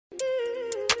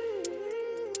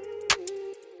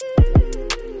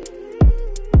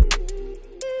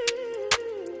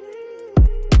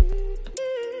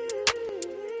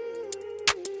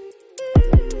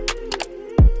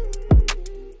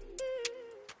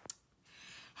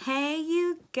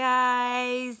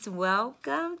guys,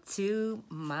 welcome to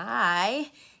my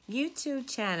YouTube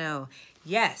channel.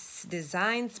 Yes,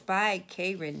 Designs by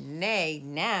K Renee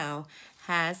now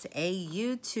has a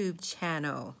YouTube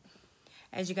channel.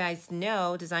 As you guys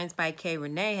know, Designs by K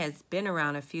Renee has been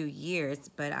around a few years,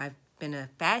 but I've been a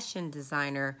fashion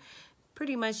designer,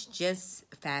 pretty much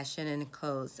just fashion and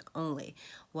clothes only.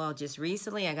 Well, just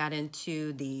recently I got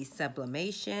into the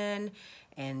sublimation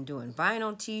and doing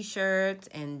vinyl t-shirts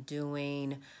and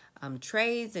doing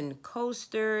trays and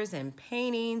coasters and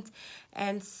paintings.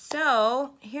 And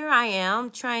so here I am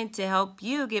trying to help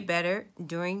you get better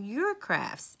during your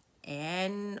crafts.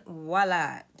 And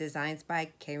voila, Designs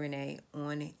by K Renee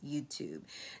on YouTube.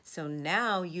 So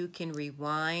now you can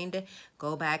rewind,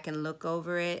 go back and look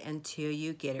over it until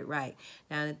you get it right.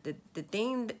 Now, the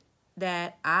thing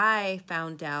that I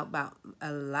found out about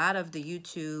a lot of the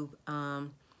YouTube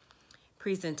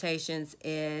presentations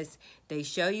is they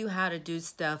show you how to do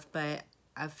stuff, but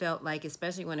I felt like,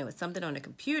 especially when it was something on the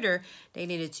computer, they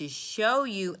needed to show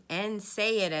you and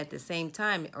say it at the same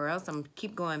time, or else I'm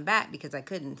keep going back because I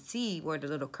couldn't see where the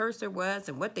little cursor was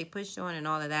and what they pushed on and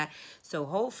all of that. So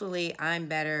hopefully I'm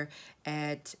better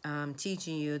at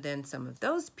teaching you than some of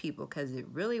those people, because it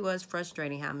really was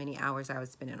frustrating how many hours I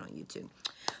was spending on YouTube.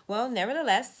 Well,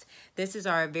 nevertheless, this is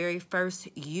our very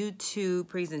first YouTube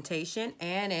presentation,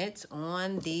 and it's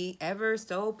on the ever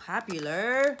so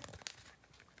popular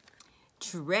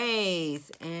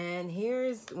trays. And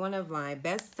here's one of my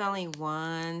best-selling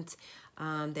ones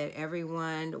that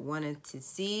everyone wanted to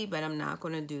see, but I'm not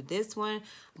going to do this one.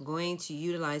 I'm going to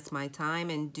utilize my time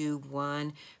and do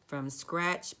one from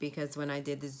scratch, because when I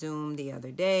did the Zoom the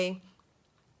other day,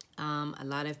 a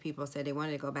lot of people said they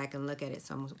wanted to go back and look at it.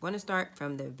 So I'm going to start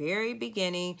from the very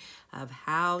beginning of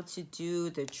how to do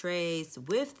the trays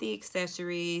with the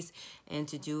accessories and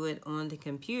to do it on the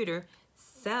computer.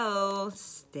 So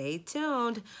stay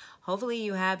tuned. Hopefully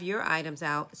you have your items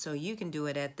out so you can do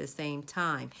it at the same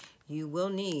time. You will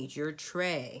need your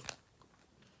tray,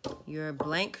 your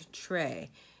blank tray.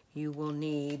 You will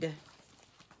need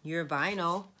your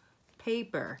vinyl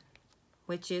paper,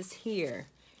 which is here.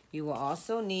 You will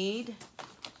also need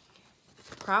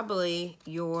probably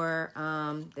your,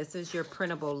 this is your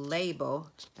printable label,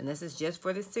 and this is just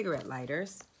for the cigarette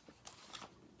lighters.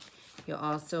 You'll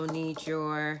also need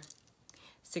your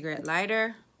cigarette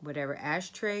lighter, whatever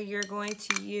ashtray you're going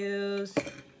to use,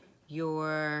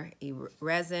 your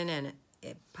resin and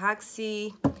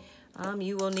epoxy.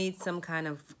 You will need some kind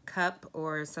of cup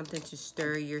or something to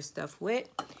stir your stuff with.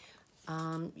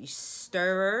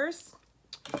 Stirrers.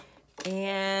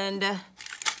 And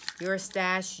your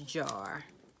stash jar.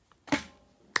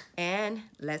 And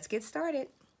let's get started.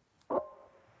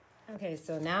 Okay,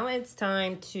 so now it's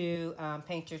time to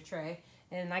paint your tray.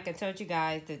 And like I told you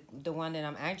guys, the one that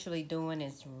I'm actually doing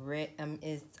is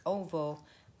oval,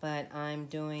 but I'm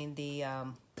doing the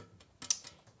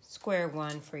square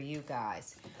one for you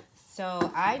guys.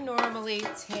 So I normally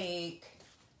take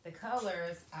the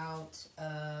colors out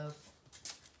of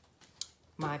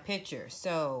my picture.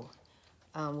 So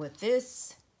with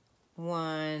this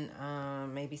one,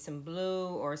 maybe some blue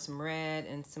or some red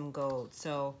and some gold,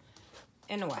 so,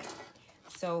 and a white.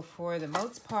 So for the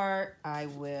most part, I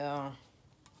will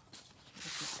get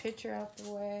this picture out the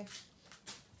way.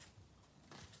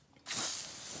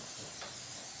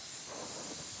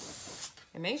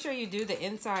 And make sure you do the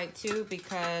inside too,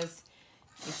 because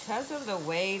of the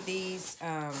way these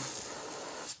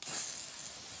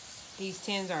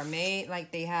tins are made,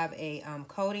 like they have a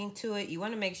coating to it, you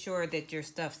want to make sure that your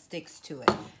stuff sticks to it.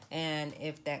 And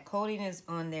if that coating is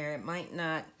on there, it might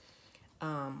not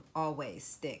always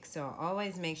stick. So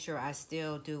always make sure I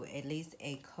still do at least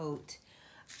a coat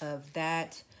of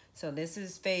that. So this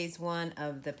is phase one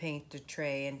of the paint the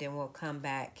tray, and then we'll come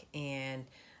back and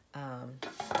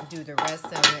do the rest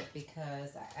of it,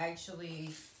 because I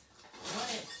actually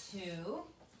wanted to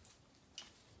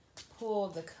pull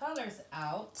the colors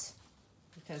out,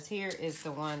 because here is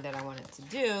the one that I wanted to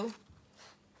do,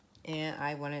 and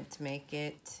I wanted to make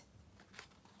it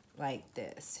like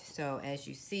this. So as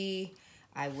you see,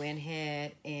 I went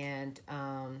ahead and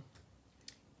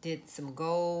did some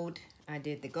gold. I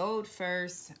did the gold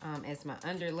first as my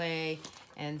underlay,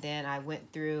 and then I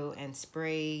went through and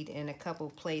sprayed in a couple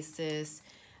places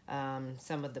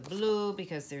some of the blue,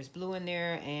 because there's blue in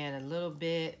there, and a little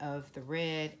bit of the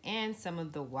red and some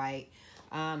of the white.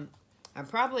 I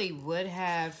probably would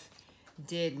have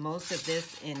did most of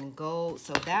this in gold,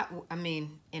 so that, I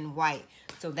mean in white,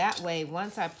 so that way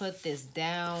once I put this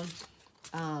down,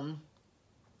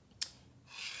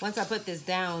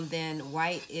 then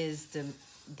white is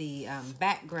the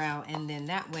background, and then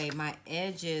that way my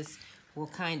edges will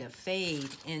kind of fade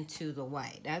into the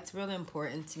white. That's really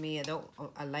important to me.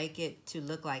 I like it to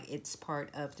look like it's part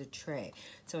of the tray.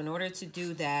 So in order to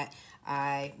do that,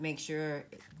 I make sure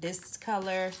this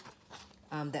color,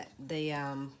 that the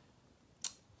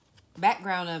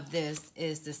background of this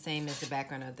is the same as the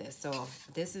background of this. So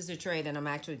this is a tray that I'm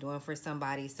actually doing for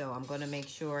somebody. So I'm going to make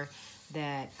sure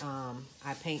that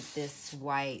I paint this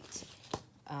white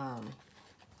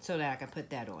so that I can put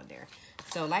that on there.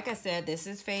 So like I said, this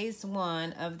is phase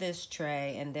 1 of this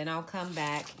tray, and then I'll come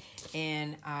back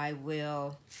and I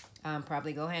will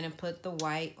probably go ahead and put the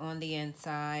white on the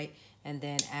inside, and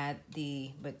then add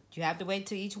but you have to wait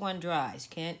till each one dries.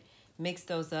 You can't mix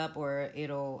those up or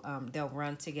they'll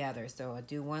run together. So I'll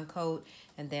do one coat,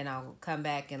 and then I'll come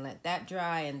back and let that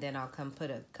dry, and then I'll come put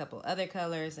a couple other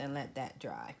colors and let that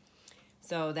dry.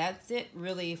 So that's it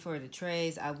really for the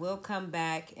trays. I will come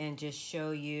back and just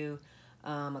show you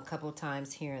a couple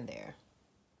times here and there.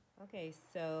 Okay,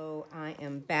 so I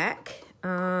am back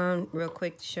real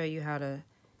quick to show you how to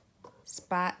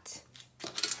spot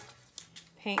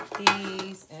paint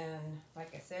these, and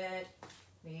like I said,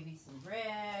 maybe some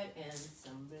red and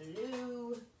some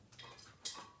blue.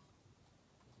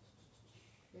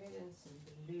 Red and some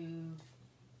blue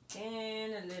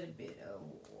and a little bit of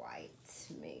white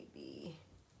maybe.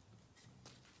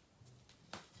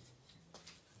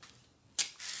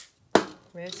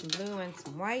 Red, some blue, and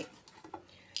some white.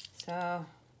 So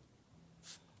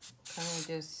kind of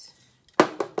just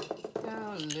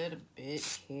go a little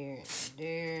bit here and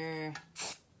there.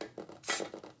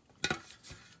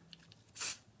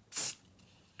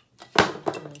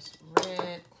 There's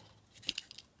red.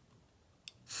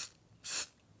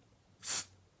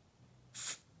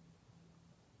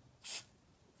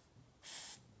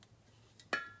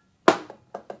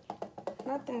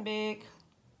 Nothing big.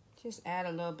 Just add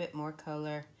a little bit more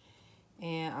color.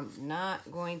 And I'm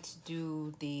not going to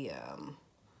do the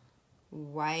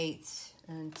white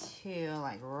until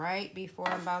like right before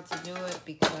I'm about to do it,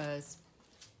 because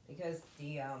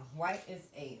the white is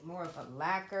more of a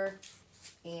lacquer,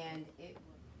 and it.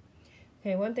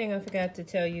 Okay, one thing I forgot to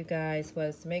tell you guys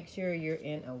was to make sure you're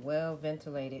in a well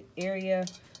ventilated area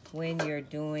when you're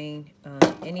doing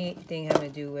anything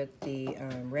having to do with the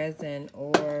resin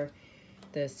or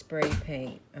the spray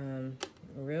paint.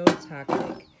 Real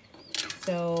toxic.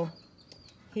 So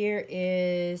here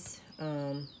is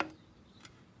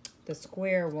the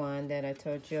square one that I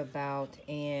told you about,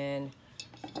 and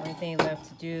only thing left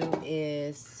to do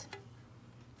is,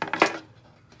 as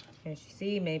you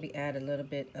see, maybe add a little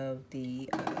bit of the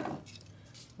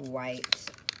white.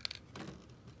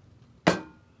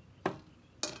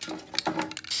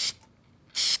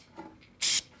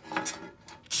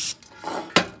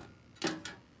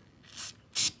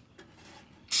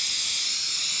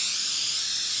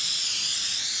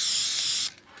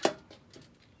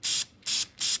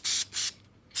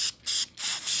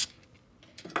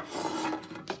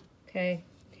 Okay,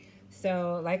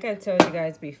 so like I told you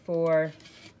guys before,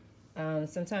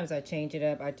 sometimes I change it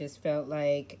up. I just felt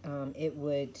like it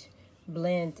would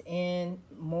blend in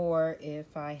more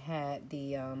if I had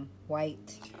the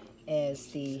white as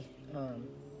the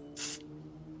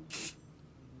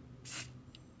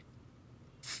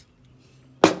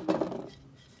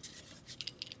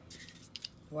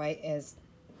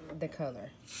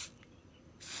color,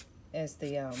 as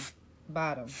the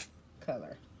bottom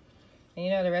color. And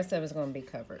you know, the rest of it's going to be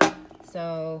covered.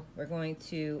 So we're going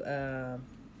to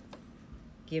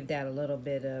give that a little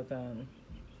bit of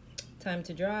time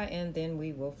to dry, and then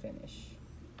we will finish.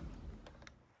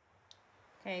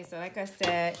 Okay, so like I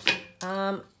said,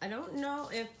 I don't know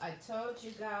if I told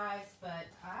you guys, but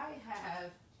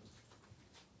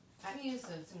I'm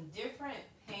using some different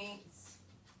paints,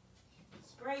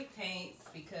 spray paints,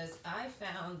 because I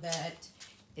found that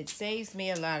it saves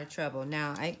me a lot of trouble.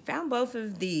 Now, I found both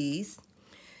of these.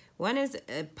 One is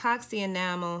epoxy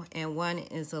enamel and one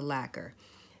is a lacquer.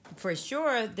 For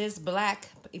sure, this black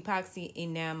epoxy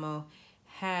enamel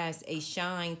has a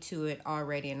shine to it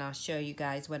already, and I'll show you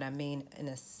guys what I mean in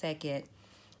a second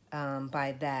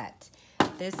by that.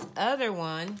 This other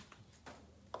one,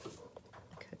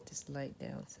 cut this light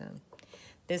down some.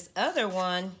 This other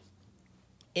one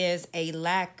is a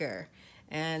lacquer,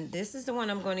 and this is the one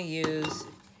I'm going to use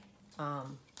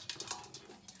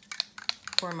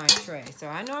for my tray. So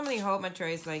I normally hold my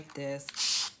trays like this,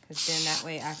 because then that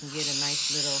way I can get a nice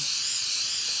little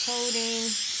coating.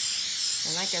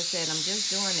 And like I said, I'm just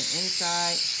doing the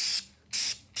inside.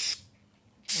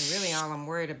 And really all I'm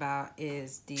worried about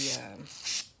is the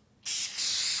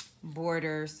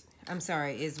borders. I'm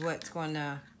sorry, is what's going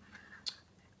to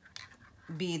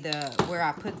be where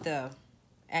I put the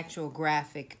actual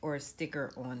graphic or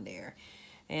sticker on there.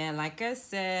 And like I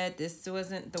said, this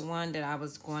wasn't the one that I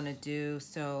was going to do,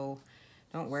 so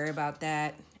don't worry about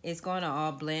that. It's going to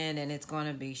all blend and it's going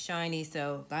to be shiny.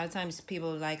 So a lot of times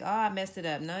people are like, oh, I messed it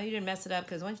up. No, you didn't mess it up,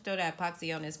 because once you throw that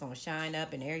epoxy on, it's going to shine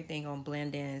up and everything going to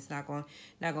blend in. It's not going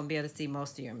to be able to see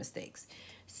most of your mistakes.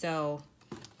 So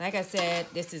like I said,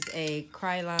 this is a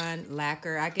Krylon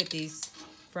lacquer. I get these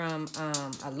from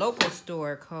a local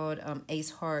store called Ace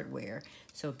Hardware.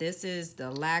 So this is the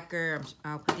lacquer.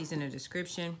 I'll put these in the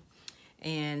description.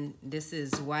 And this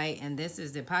is white, and this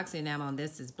is the epoxy enamel, and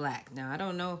this is black. Now, I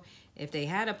don't know if they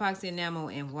had epoxy enamel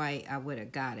in white, I would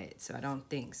have got it. So I don't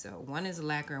think so. One is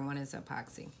lacquer and one is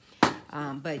epoxy.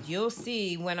 But you'll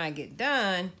see when I get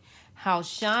done how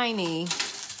shiny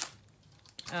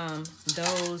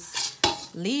those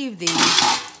leave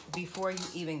these before you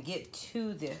even get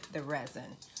to the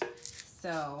resin.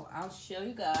 So I'll show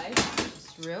you guys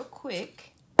just real quick.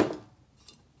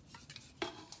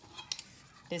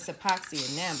 This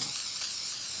epoxy enamel.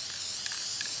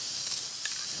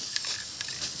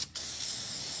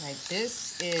 Like,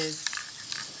 this is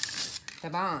the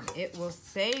bomb. It will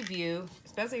save you,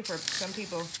 especially for some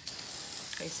people,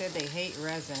 they said they hate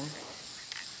resin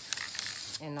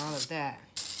and all of that.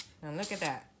 Now look at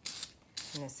that.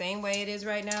 In the same way it is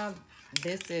right now,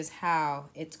 this is how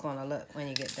it's gonna look when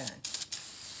you get done.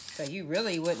 So you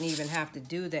really wouldn't even have to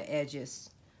do the edges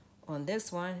on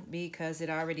this one, because it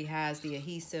already has the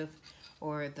adhesive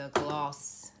or the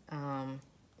gloss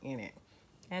in it,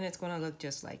 and it's going to look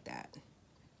just like that.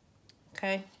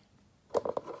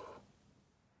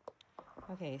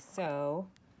 Okay, so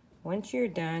once you're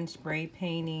done spray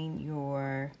painting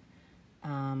your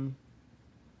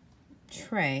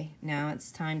tray, now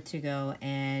it's time to go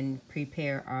and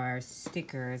prepare our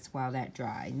stickers while that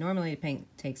dries. Normally the paint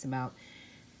takes about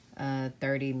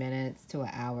 30 minutes to an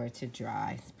hour to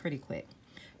dry. It's pretty quick.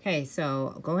 Okay,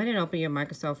 so go ahead and open your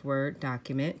Microsoft Word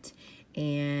document,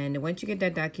 and once you get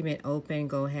that document open,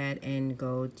 go ahead and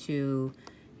go to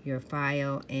your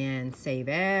file and save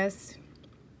as.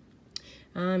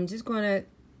 I'm just going to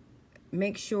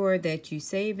make sure that you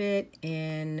save it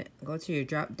and go to your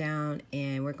drop down,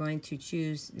 and we're going to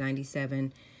choose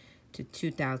 97 to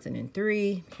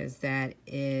 2003 because that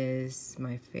is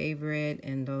my favorite,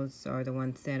 and those are the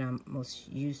ones that I'm most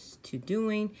used to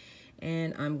doing.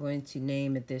 And I'm going to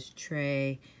name it this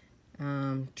tray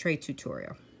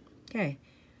tutorial. Okay,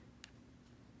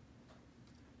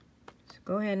 so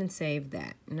go ahead and save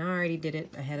that. And I already did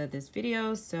it ahead of this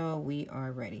video, so we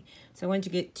are ready. So once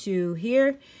you get to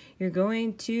here, you're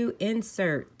going to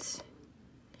insert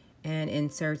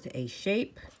a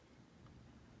shape.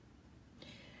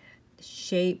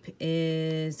 Shape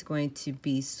is going to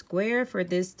be square for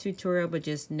this tutorial, but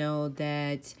just know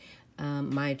that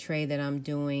my tray that I'm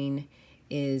doing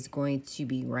is going to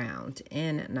be round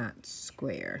and not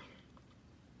square.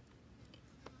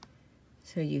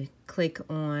 So you click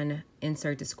on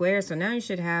insert the square. So now you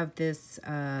should have this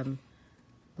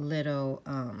little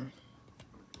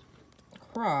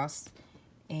cross,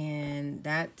 and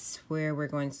that's where we're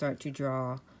going to start to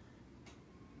draw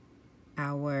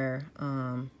our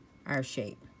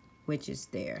shape, which is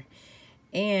there.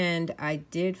 And I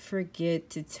did forget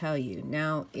to tell you,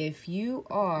 now if you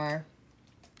are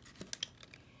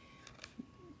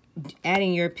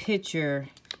adding your picture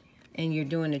and you're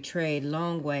doing a tray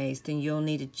long ways, then you'll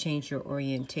need to change your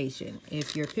orientation.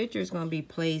 If your picture is going to be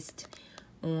placed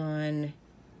on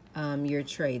your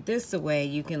tray this way,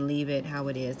 you can leave it how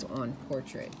it is on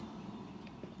portrait.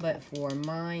 But for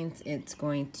mine, it's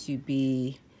going to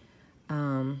be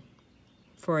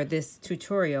for this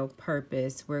tutorial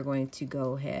purpose, we're going to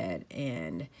go ahead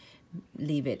and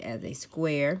leave it as a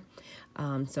square.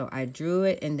 So I drew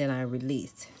it and then I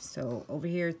released. So over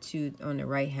here on the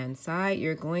right hand side,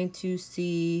 you're going to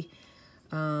see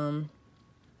where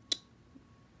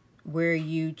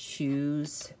you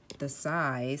choose the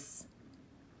size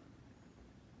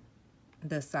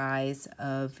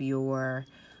of your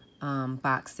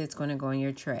box that's going to go in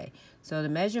your tray. So the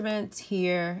measurements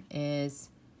here is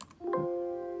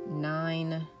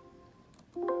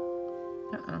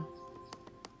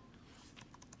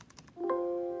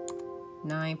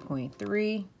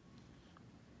 9.3,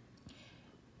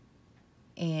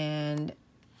 and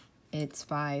it's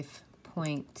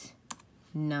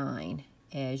 5.9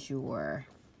 as your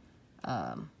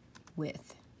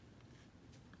width.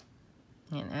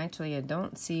 And actually, I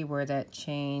don't see where that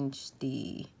changed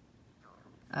the,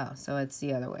 oh, so it's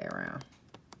the other way around.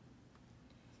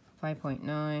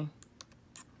 5.9,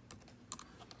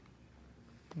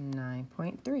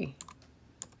 9.3.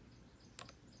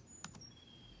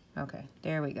 Okay,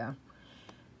 there we go.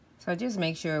 So just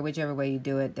make sure whichever way you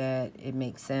do it that it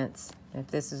makes sense. If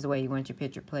this is the way you want your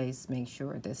picture placed, make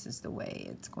sure this is the way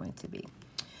it's going to be.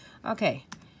 Okay,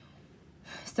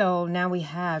 so now we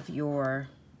have your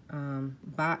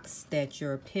box that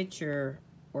your picture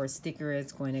or sticker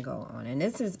is going to go on. And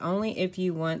this is only if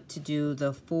you want to do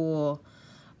the full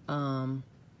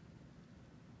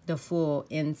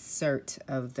insert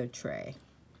of the tray.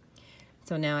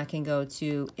 So now I can go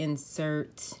to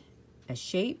insert a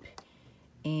shape,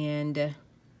 and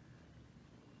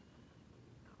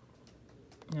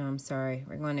no, I'm sorry,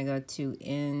 we're going to go to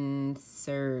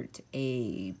insert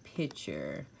a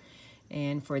picture.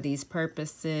 And for these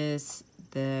purposes,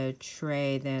 the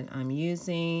tray that I'm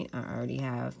using, I already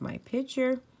have my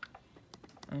picture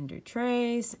under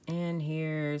trays, and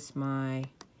here's my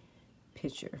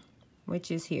picture,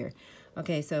 which is here.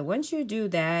 Okay, so once you do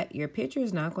that, your picture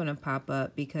is not going to pop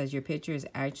up because your picture is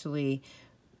actually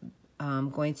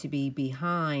going to be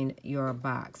behind your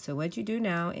box. So what you do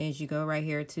now is you go right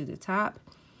here to the top,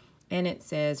 and it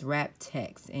says wrap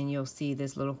text, and you'll see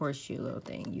this little horseshoe little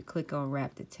thing. You click on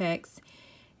wrap the text.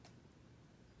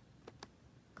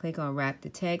 Click on wrap the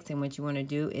text, and what you want to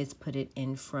do is put it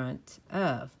in front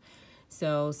of.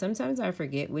 So sometimes I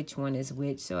forget which one is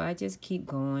which, so I just keep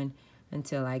going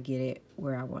until I get it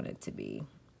where I want it to be.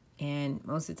 And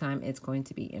most of the time it's going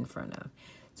to be in front of.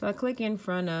 So I click in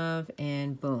front of,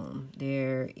 and boom,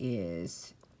 there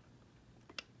is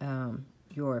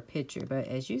your picture. But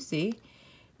as you see,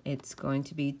 it's going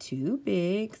to be too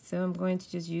big, so I'm going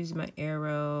to just use my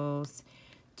arrows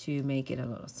to make it a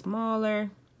little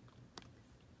smaller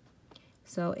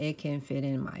so it can fit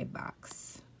in my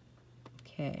box.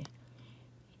 Okay,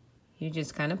 you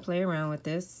just kind of play around with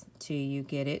this till you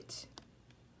get it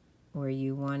where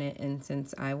you want it. And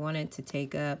since I want it to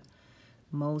take up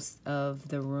most of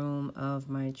the room of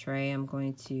my tray, I'm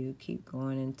going to keep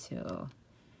going until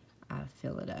I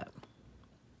fill it up.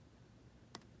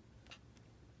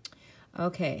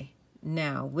 Okay,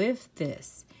 now with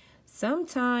this,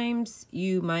 sometimes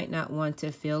you might not want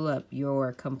to fill up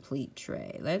your complete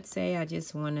tray. Let's say I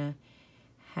just want to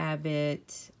have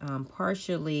it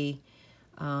partially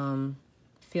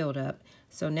filled up.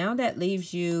 So now that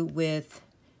leaves you with,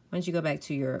 once you go back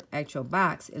to your actual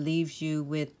box, it leaves you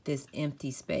with this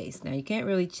empty space. Now you can't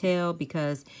really tell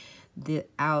because the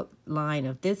outline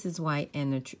of this is white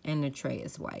and the tray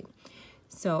is white.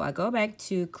 So I go back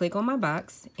to click on my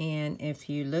box, and if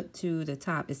you look to the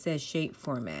top, it says shape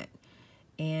format.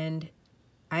 And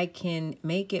I can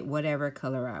make it whatever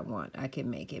color I want. I can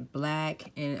make it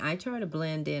black, and I try to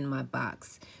blend in my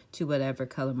box to whatever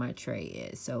color my tray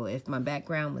is. So if my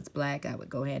background was black, I would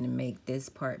go ahead and make this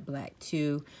part black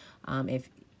too. If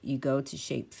you go to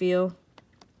shape fill,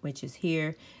 which is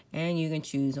here, and you can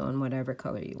choose on whatever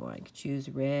color you want. You can choose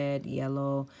red,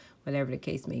 yellow, whatever the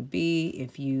case may be.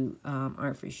 If you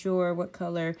aren't for sure what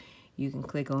color, you can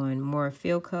click on more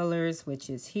fill colors, which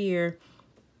is here,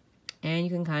 and you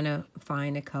can kind of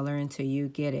find a color until you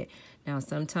get it. Now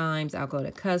sometimes I'll go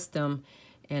to custom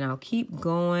and I'll keep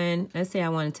going. Let's say I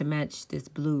wanted to match this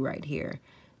blue right here,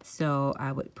 so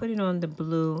I would put it on the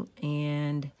blue,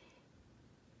 and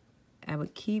I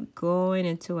would keep going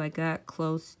until I got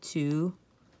close to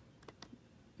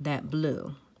that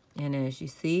blue. And as you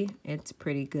see, it's a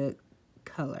pretty good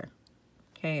color.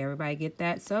 Okay, everybody get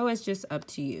that? So it's just up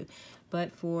to you.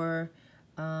 But for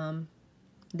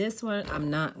this one, I'm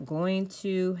not going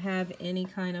to have any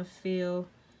kind of fill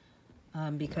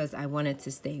because I want it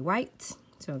to stay white.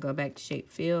 So I'll go back to shape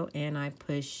fill, and I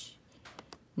push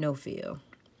no fill.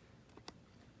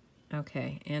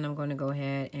 Okay, and I'm going to go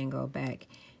ahead and go back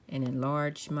and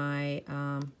enlarge my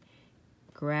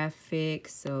graphic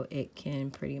so it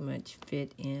can pretty much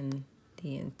fit in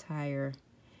the entire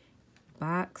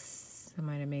box. I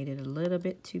might have made it a little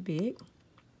bit too big.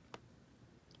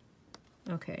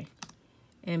 Okay,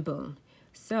 and boom.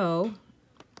 So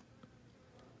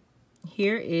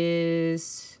here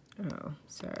is, oh,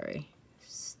 sorry.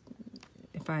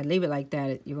 If I leave it like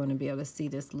that, you're going to be able to see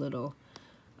this little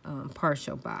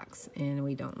partial box, and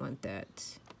we don't want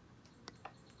that.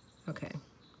 Okay,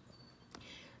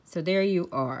 so there you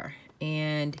are,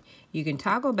 and you can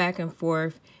toggle back and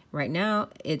forth. Right now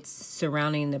it's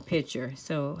surrounding the picture.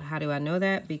 So how do I know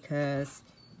that? Because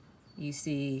you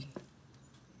see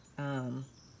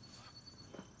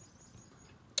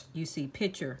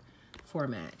picture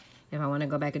format. If I want to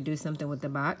go back and do something with the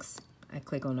box, I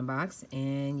click on the box,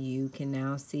 and you can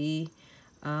now see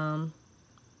I'm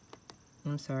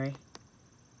sorry,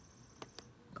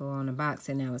 go on the box,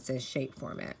 and now it says shape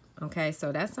format. Okay,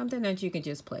 so that's something that you can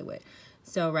just play with.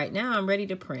 So right now I'm ready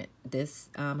to print. This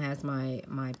has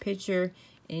my picture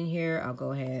in here, I'll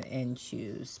go ahead and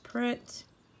choose print.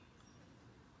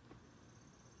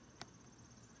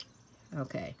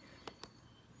 Okay,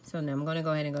 so now I'm going to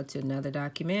go ahead and go to another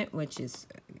document, which is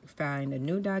find a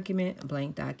new document, a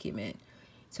blank document.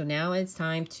 So now it's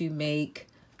time to make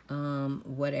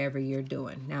whatever you're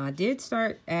doing. Now I did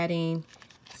start adding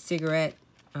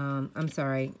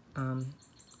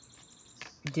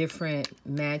different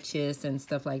matches and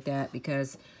stuff like that,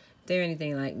 because if they're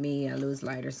anything like me, I lose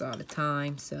lighters all the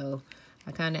time. So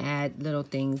I kind of add little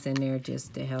things in there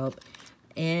just to help.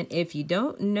 And if you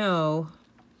don't know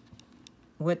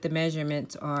what the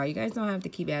measurements are, you guys don't have to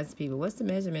keep asking people, what's the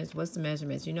measurements? What's the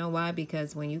measurements? You know why?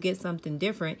 Because when you get something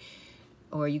different,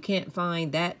 or you can't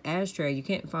find that ashtray, you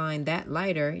can't find that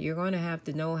lighter, you're going to have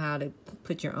to know how to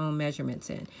put your own measurements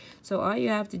in. So all you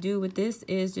have to do with this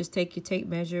is just take your tape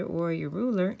measure or your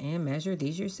ruler and measure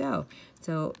these yourself.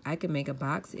 So I can make a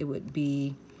box. It would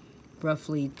be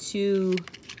roughly 2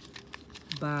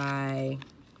 by,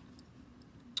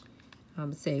 I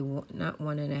would say not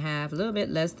 1.5, a little bit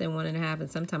less than 1.5, and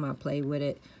sometimes I play with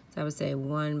it. So I would say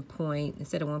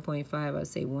instead of 1.5, I would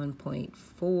say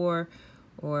 1.4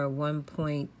 or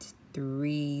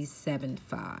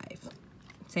 1.375.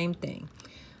 Same thing.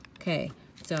 Okay,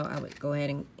 so I would go ahead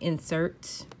and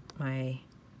insert my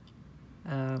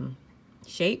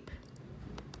shape,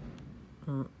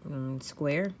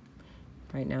 square.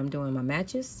 Right now I'm doing my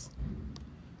matches.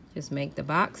 Just make the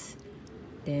box.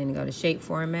 Then go to shape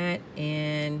format,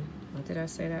 and what did I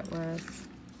say that was?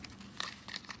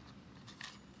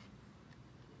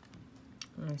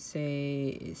 I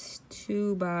say it's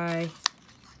 2 by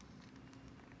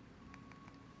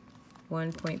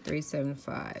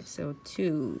 1.375. So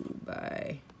 2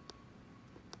 by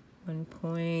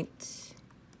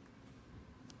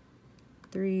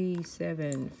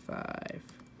 1.375.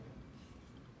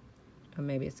 Or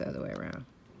maybe it's the other way around.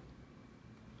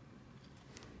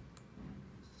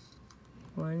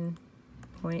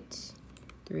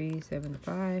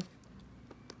 1.375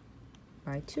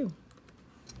 by 2.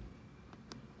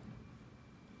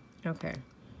 Okay.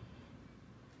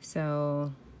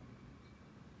 So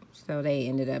they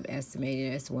ended up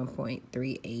estimating as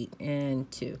 1.38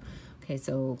 and 2. Okay,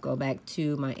 so go back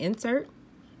to my insert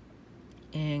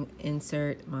and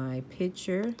insert my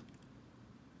picture.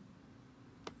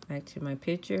 Back to my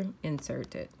picture,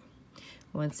 insert it.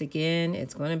 Once again,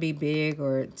 it's going to be big,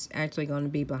 or it's actually going to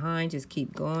be behind. Just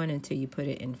keep going until you put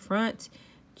it in front.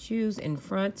 Choose in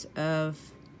front of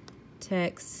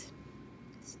text.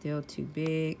 Still too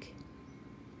big.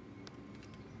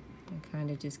 And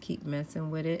kind of just keep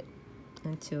messing with it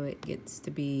until it gets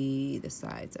to be the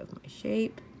size of my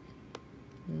shape.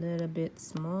 A little bit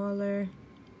smaller.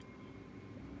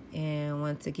 And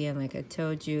once again, like I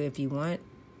told you, if you want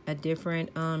a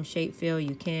different shape fill,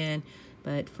 you can.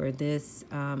 But for this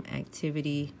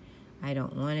activity, I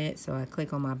don't want it. So I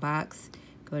click on my box,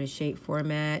 go to shape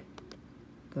format,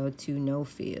 go to no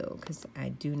fill, because I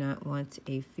do not want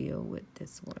a fill with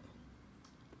this one.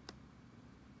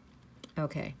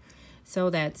 Okay, so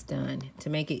that's done. To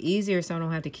make it easier so I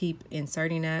don't have to keep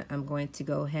inserting that, I'm going to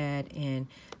go ahead and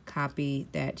copy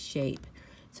that shape.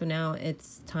 So now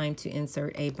it's time to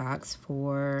insert a box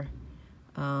for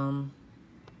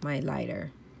my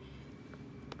lighter.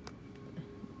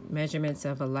 Measurements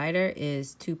of a lighter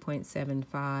is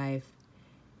 2.75.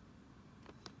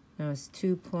 No, it's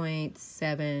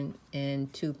 2.7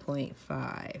 and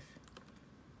 2.5.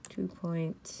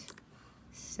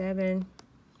 2.7,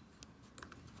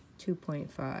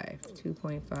 2.5.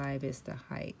 2.5 is the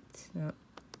height. No.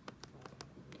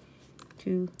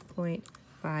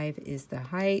 2.5 is the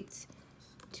height.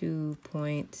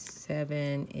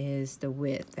 2.7 is the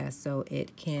width. That's so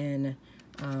it can,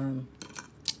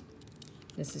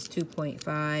 this is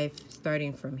 2.5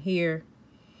 starting from here,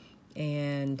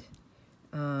 and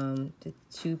the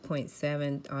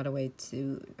 2.7 all the way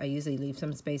to, I usually leave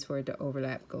some space for it to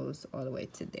overlap, goes all the way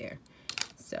to there.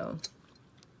 So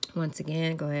once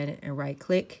again, go ahead and right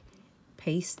click,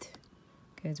 paste,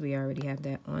 because we already have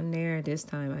that on there. This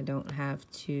time I don't have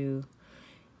to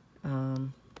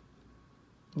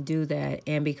do that.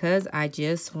 And because I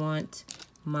just want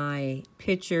my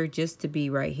picture just to be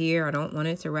right here, I don't want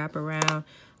it to wrap around,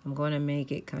 I'm going to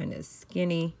make it kind of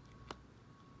skinny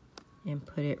and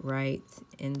put it right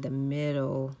in the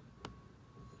middle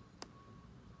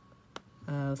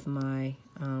of my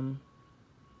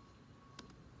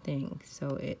thing,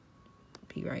 so it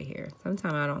be right here.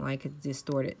 Sometimes I don't like it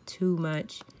distorted too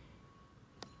much,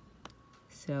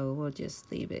 so we'll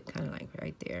just leave it kind of like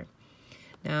right there.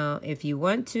 Now, if you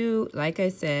want to, like I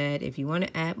said, if you want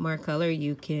to add more color,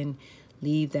 you can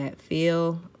leave that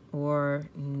fill or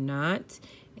not.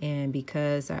 And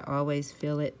because I always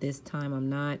fill it, this time I'm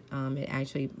not. It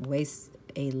actually wastes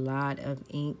a lot of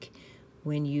ink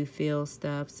when you fill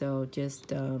stuff. So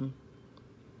just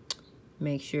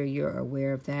make sure you're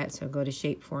aware of that. So go to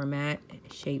shape format,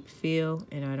 shape fill,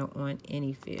 and I don't want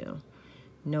any fill.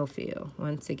 No fill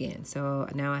once again. So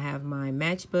now I have my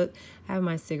matchbook, I have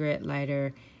my cigarette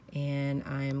lighter, and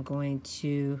I am going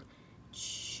to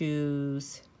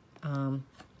choose my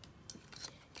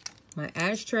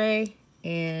ashtray,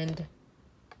 and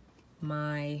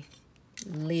my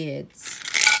lids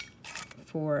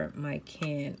for my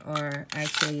can are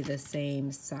actually the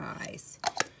same size.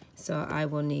 So I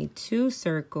will need 2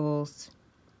 circles.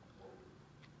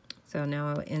 So now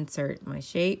I'll insert my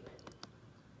shape,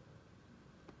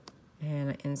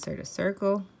 and I insert a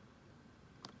circle.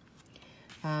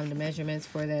 The measurements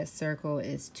for that circle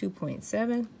is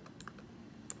 2.7.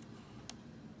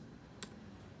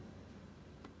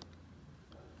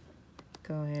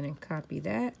 Go ahead and copy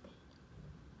that.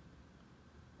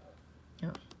 No,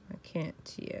 I can't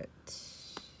yet.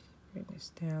 Bring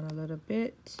this down a little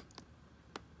bit.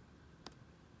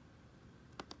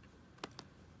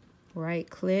 Right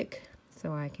click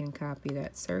so I can copy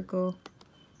that circle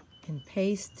and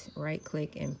paste. Right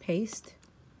click and paste.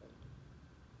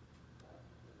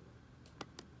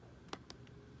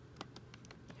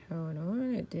 Hold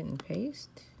on, it didn't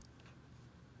paste.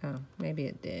 Oh, maybe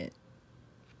it did.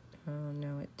 Oh,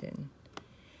 no, it didn't.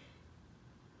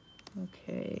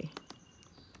 Okay.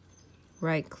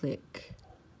 Right click.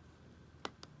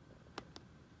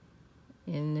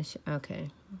 In the, okay.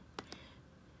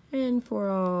 And for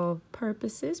all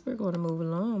purposes, we're going to move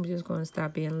along. I'm just going to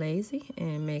stop being lazy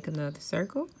and make another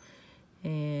circle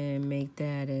and make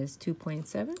that as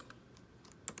 2.7.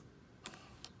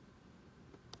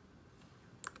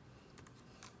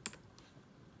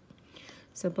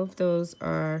 So both those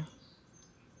are,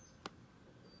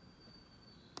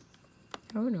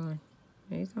 hold on,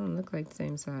 these don't look like the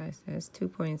same size. That's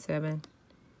 2.7.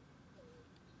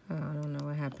 Oh, I don't know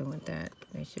what happened with that.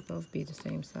 They should both be the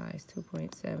same size,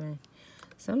 2.7.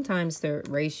 Sometimes the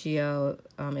ratio,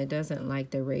 it doesn't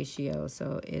like the ratio,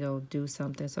 so it'll do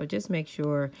something. So just make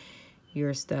sure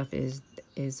your stuff is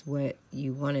what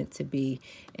you want it to be.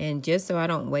 And just so I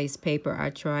don't waste paper, I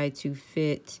try to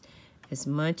fit as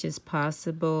much as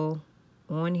possible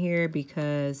on here,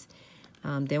 because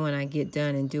then when I get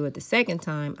done and do it the second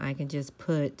time, I can just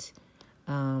put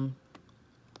one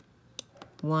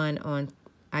on.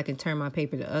 I can turn my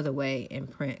paper the other way and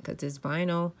print, because this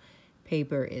vinyl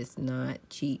paper is not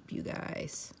cheap, you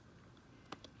guys.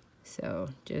 So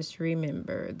just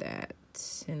remember that.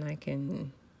 And I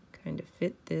can kind of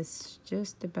fit this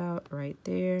just about right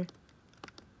there.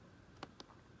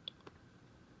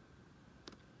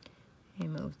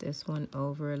 And move this one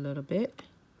over a little bit.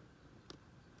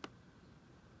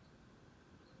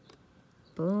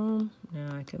 Boom.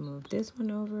 Now I can move this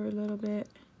one over a little bit.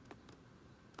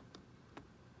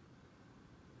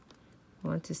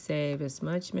 Want to save as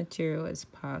much material as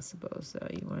possible, so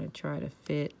you want to try to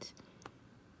fit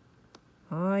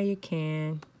all you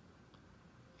can.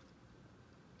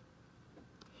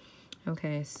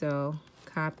 Okay, so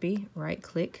copy, right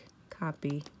click,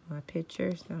 copy my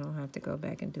picture, so I don't have to go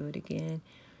back and do it again.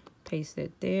 Paste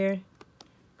it there,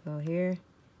 go here,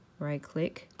 right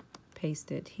click,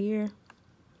 paste it here.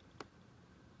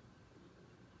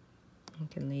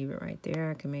 I can leave it right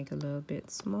there. I can make it a little bit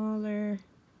smaller.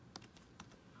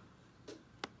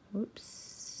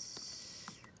 Oops.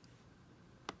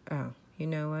 Oh, you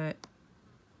know what?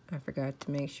 I forgot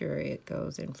to make sure it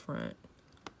goes in front.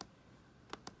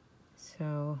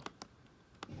 So,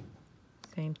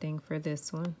 same thing for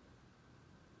this one.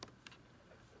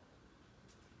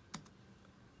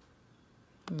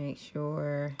 Make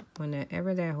sure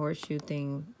whenever that horseshoe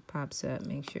thing pops up,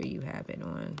 make sure you have it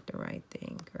on the right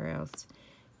thing, or else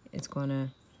it's gonna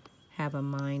have a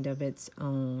mind of its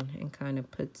own and kind of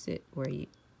puts it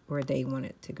where they want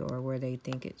it to go, or where they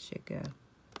think it should go.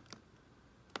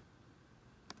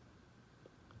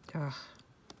 Ah.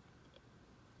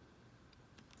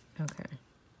 Okay.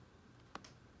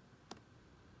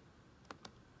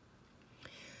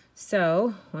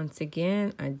 So, once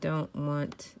again, I don't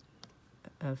want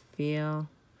a fill.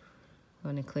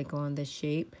 I'm going to click on the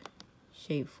shape,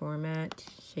 shape format,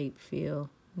 shape fill,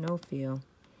 no fill.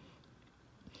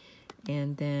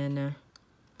 And then,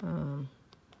 the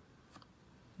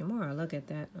more I look at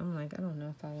that, I'm like, I don't know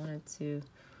if I wanted to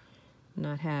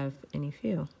not have any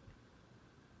fill.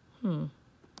 I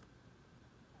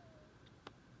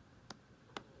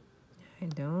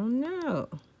don't know,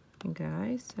 you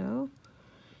guys, so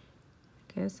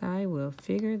I guess I will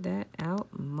figure that out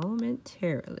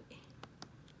momentarily.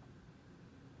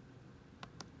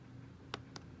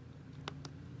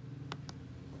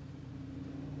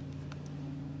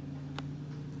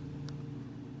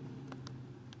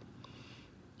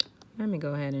 Let me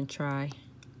go ahead and try.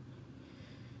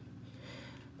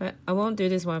 But I won't do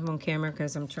this while I'm on camera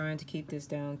because I'm trying to keep this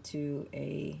down to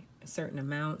a certain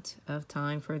amount of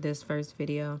time for this first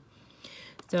video.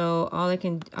 So all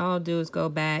I'll do is go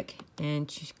back and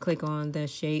click on the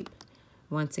shape.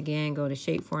 Once again, go to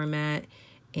shape format,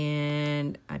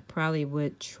 and I probably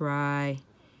would try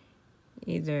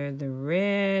either the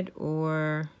red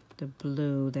or the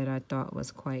blue that I thought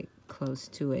was quite close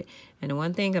to it. And the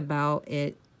one thing about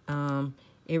it,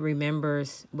 it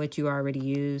remembers what you already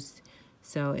used.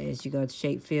 So as you go to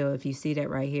shape fill, if you see that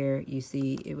right here, you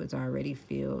see it was already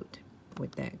filled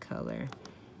with that color.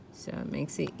 So it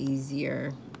makes it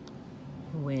easier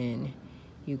when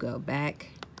you go back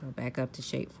up to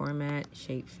shape format,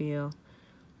 shape fill,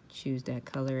 choose that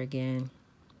color again.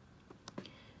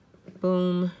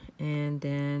 Boom, and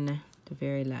then the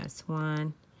very last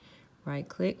one, right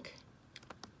click,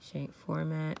 shape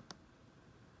format,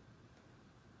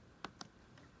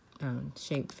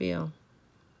 shape fill,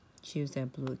 choose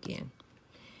that blue again.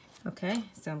 Okay,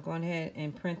 so I'm going ahead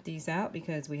and print these out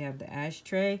because we have the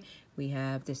ashtray, we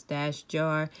have the stash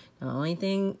jar. The only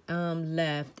thing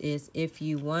left is if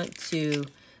you want to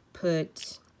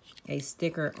put a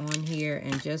sticker on here,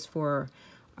 and just for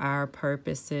our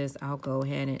purposes, I'll go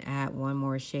ahead and add one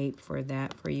more shape for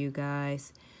that for you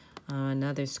guys.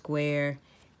 Another square.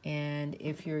 And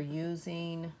if you're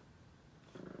using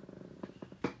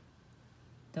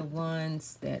the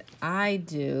ones that I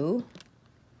do,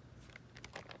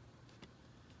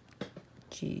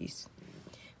 geez,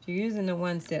 if you're using the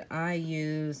ones that I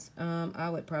use, I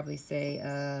would probably say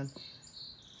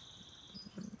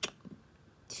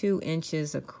 2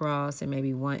 inches across and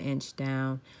maybe 1 inch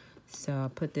down. So I'll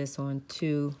put this on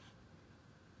 2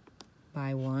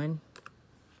 by 1.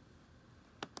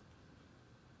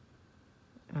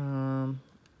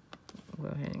 Go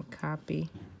ahead and copy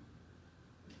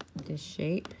this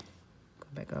shape. Go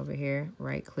back over here,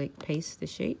 right click, paste the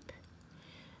shape.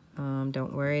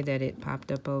 Don't worry that it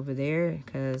popped up over there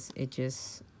because it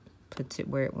just puts it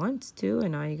where it wants to,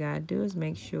 and all you gotta do is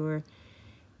make sure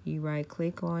you right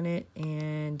click on it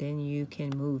and then you can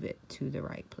move it to the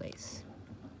right place.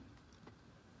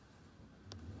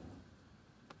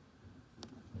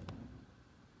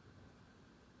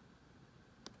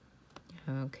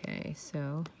 Okay,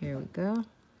 so here we go.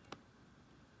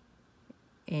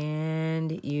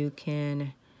 And you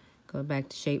can go back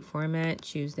to shape format,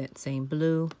 choose that same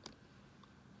blue.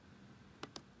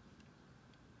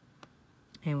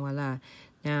 And voila.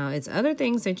 Now, it's other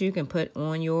things that you can put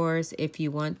on yours if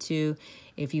you want to.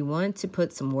 If you want to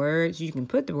put some words, you can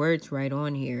put the words right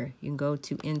on here. You can go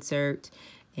to insert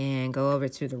and go over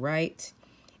to the right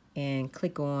and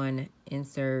click on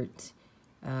insert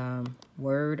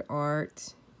word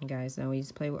art. You guys know we used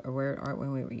to play with word art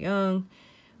when we were young.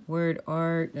 Word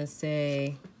art, let's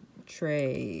say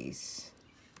trays.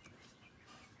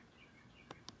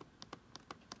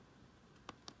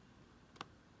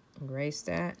 Erase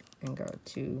that and go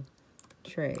to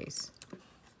trays.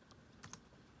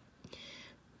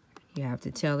 You have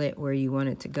to tell it where you want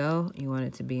it to go. You want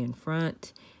it to be in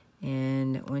front.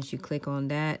 And once you click on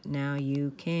that, now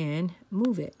you can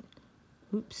move it.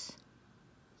 Oops.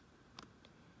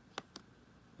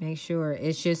 Make sure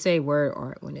it should say word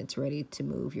art when it's ready to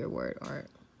move your word art.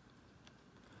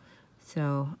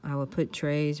 So I will put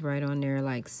trays right on there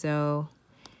like so.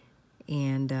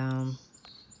 And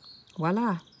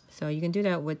voila. So you can do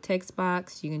that with text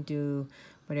box. You can do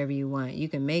whatever you want. You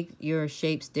can make your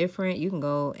shapes different. You can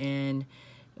go and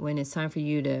when it's time for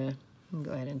you to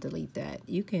go ahead and delete that.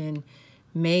 You can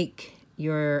make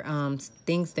your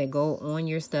things that go on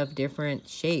your stuff different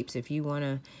shapes. If you want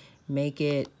to make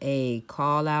it a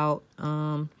call out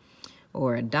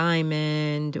or a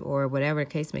diamond or whatever the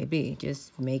case may be,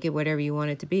 just make it whatever you want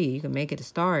it to be. You can make it a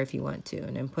star if you want to,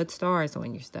 and then put stars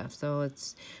on your stuff. So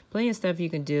it's plenty of stuff you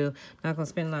can do. I'm not going to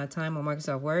spend a lot of time on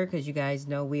Microsoft Word because you guys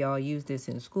know we all use this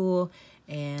in school,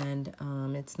 and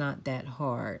it's not that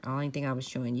hard. The only thing I was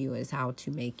showing you is how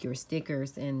to make your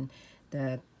stickers in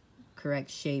the correct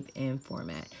shape and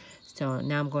format. So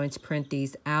now I'm going to print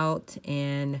these out,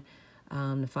 and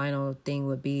the final thing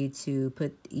would be to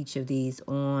put each of these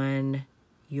on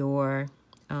your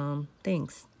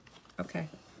things. Okay.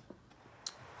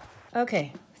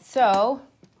 Okay, so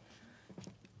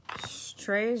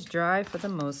tray is dry for the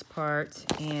most part,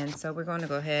 and so we're going to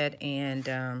go ahead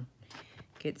and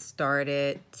get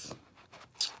started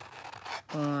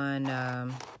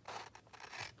on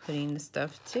putting the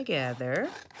stuff together.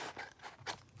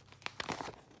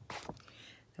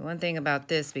 The one thing about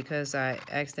this, because I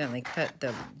accidentally cut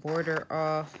the border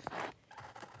off,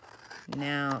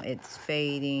 now it's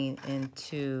fading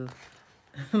into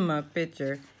my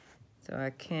picture, so I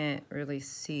can't really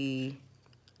see.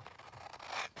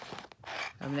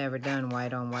 I've never done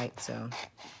white on white, so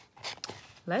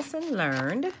lesson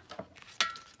learned.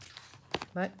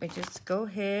 But we just go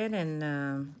ahead and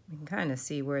you can kind of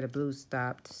see where the blue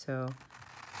stopped, so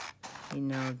you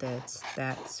know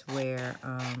that's where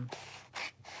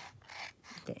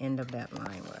the end of that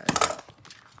line was.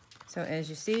 So as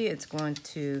you see, it's going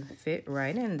to fit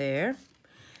right in there.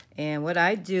 And what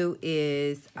I do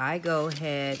is I go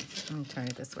ahead, let me turn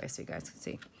it this way so you guys can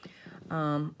see.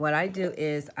 What I do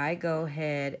is I go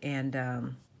ahead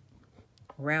and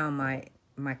round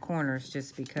my corners,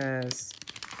 just because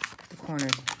the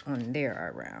corners on there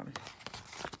are round.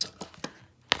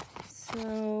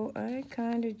 So I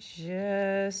kind of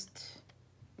just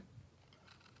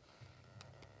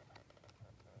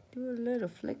do a little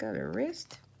flick of the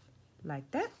wrist like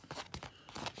that.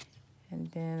 And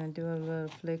then I do a little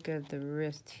flick of the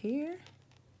wrist here.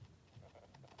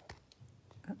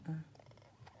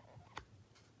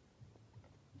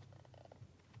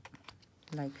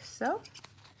 Like so.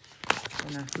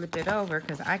 And I flip it over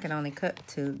because I can only cut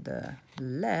to the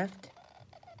left.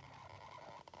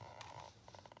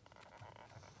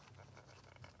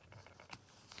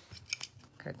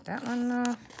 Cut that one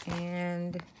off,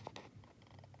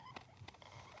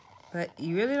 but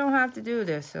you really don't have to do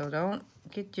this, so don't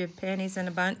get your panties in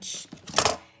a bunch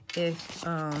if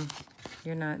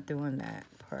you're not doing that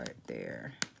part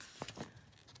there.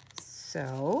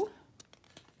 So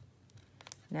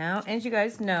now, as you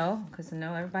guys know, because I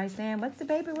know everybody's saying, what's the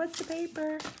paper, what's the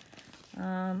paper?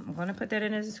 I'm going to put that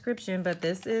in the description, but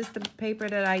this is the paper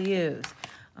that I use.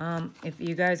 If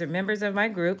you guys are members of my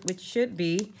group, which should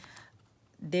be,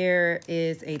 there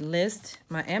is a list,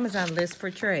 my Amazon list for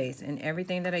trays, and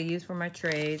everything that I use for my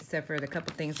trays, except for the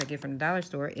couple things I get from the dollar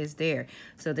store, is there.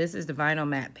 So this is the vinyl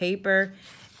matte paper,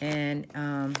 and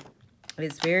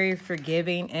it's very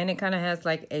forgiving, and it kind of has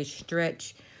like a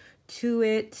stretch to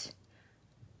it.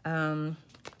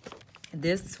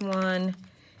 This one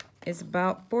is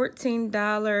about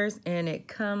 $14, and it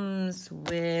comes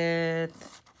with,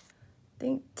 I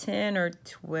think, 10 or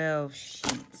 12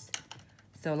 sheets.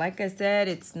 So like I said,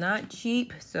 it's not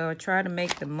cheap, so I try to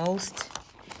make the most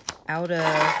out of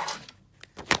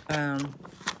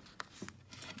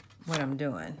what I'm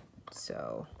doing.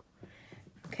 So,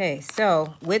 okay,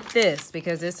 so with this,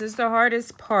 because this is the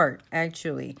hardest part,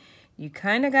 actually, you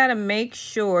kind of got to make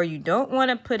sure you don't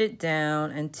want to put it down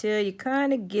until you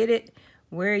kind of get it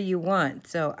where you want.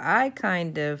 So I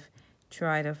kind of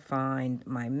try to find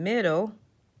my middle,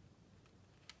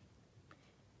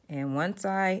 and once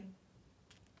I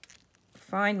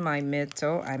find my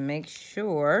middle, I make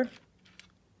sure,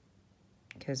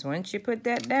 because once you put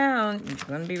that down, it's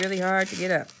going to be really hard to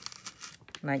get up,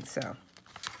 like so.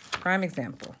 Prime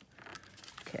example.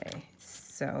 Okay,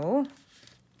 so,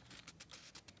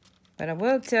 but I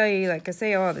will tell you, like I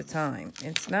say all the time,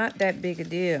 it's not that big a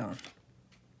deal.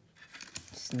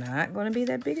 It's not going to be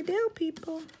that big a deal,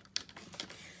 people.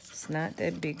 It's not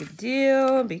that big a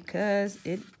deal because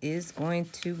it is going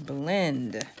to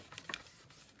blend.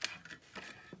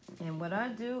 And what I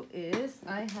do is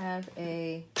I have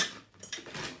a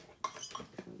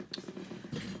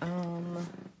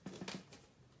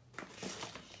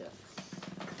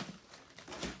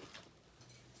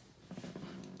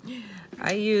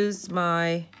I use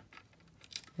my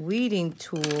weeding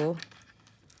tool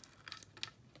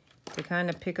to kind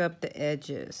of pick up the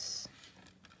edges.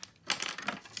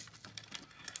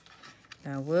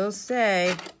 Now I will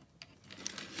say,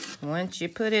 once you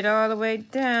put it all the way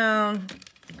down,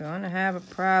 you're going to have a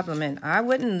problem. And I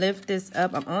wouldn't lift this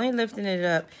up. I'm only lifting it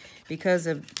up because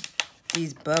of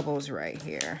these bubbles right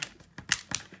here.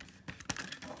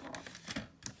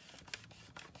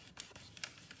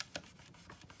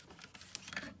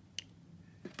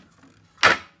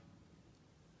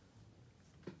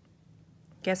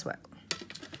 Guess what?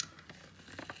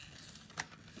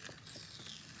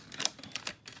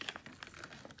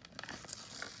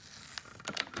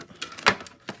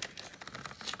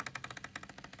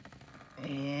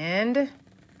 And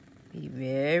be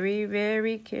very,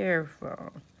 very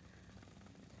careful.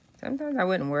 Sometimes I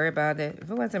wouldn't worry about it. If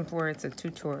it wasn't for it's a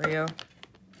tutorial,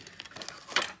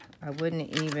 I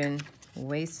wouldn't even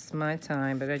waste my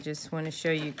time. But I just want to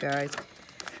show you guys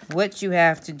what you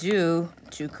have to do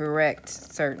to correct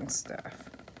certain stuff.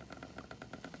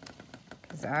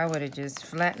 Because I would have just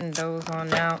flattened those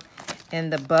on out.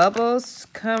 And the bubbles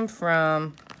come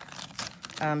from,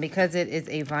 because it is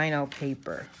a vinyl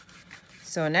paper.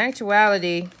 So in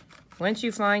actuality, once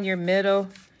you find your middle,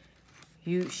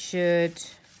 you should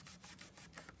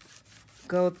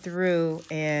go through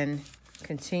and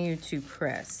continue to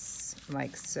press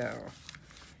like so.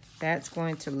 That's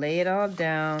going to lay it all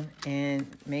down and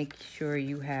make sure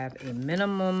you have a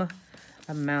minimum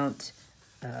amount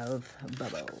of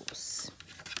bubbles.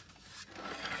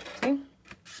 See?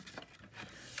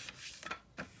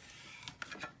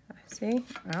 See?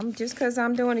 Just because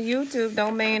I'm doing a YouTube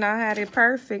don't mean I had it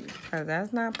perfect, because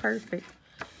that's not perfect.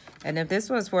 And if this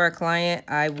was for a client,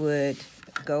 I would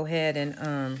go ahead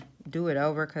and do it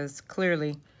over, because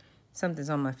clearly something's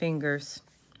on my fingers,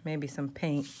 maybe some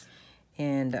paint.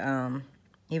 And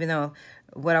even though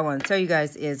what I want to tell you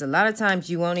guys is a lot of times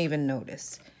you won't even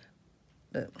notice.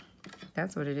 Look,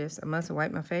 that's what it is. I must have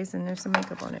wiped my face and there's some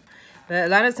makeup on it. But a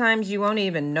lot of times you won't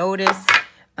even notice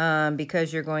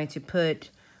because you're going to put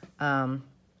the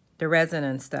resin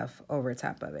and stuff over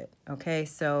top of it. Okay,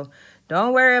 so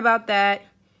don't worry about that.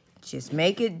 Just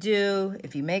make it do.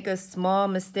 If you make a small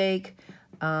mistake,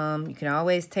 you can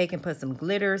always take and put some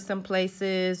glitter some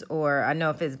places, or I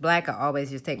know if it's black, I always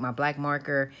just take my black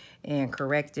marker and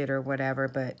correct it or whatever,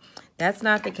 but that's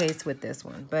not the case with this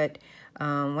one. But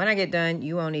when I get done,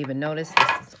 you won't even notice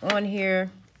this is on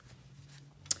here.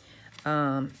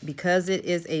 Because it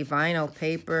is a vinyl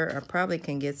paper, I probably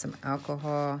can get some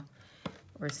alcohol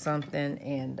or something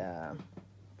and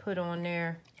put on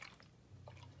there.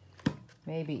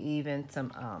 Maybe even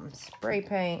some spray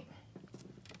paint.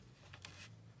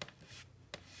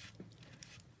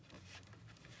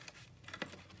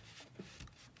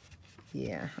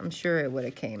 Yeah, I'm sure it would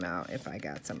have came out if I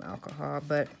got some alcohol.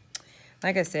 But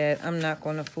like I said, I'm not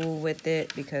going to fool with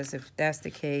it, because if that's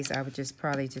the case, I would just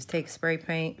probably just take spray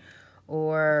paint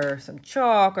or some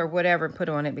chalk or whatever and put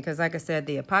on it. Because like I said,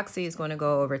 the epoxy is going to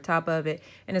go over top of it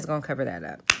and it's going to cover that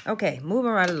up. Okay,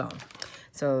 moving right along.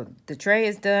 So the tray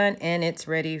is done and it's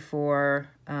ready for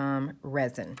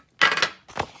resin.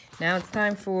 Now it's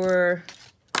time for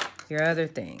your other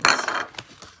things.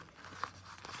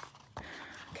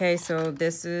 Okay, so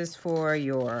this is for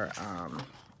your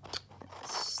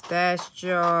stash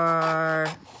jar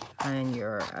and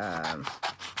your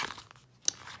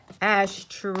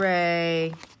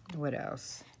ashtray. What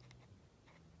else?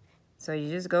 So you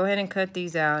just go ahead and cut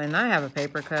these out. And I have a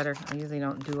paper cutter. I usually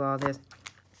don't do all this.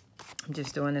 I'm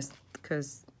just doing this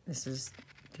because this is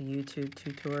the YouTube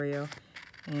tutorial.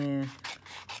 And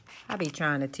I be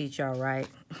trying to teach y'all right.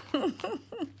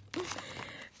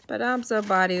 But I'm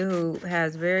somebody who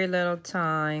has very little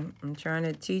time. I'm trying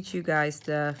to teach you guys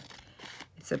stuff,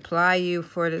 supply you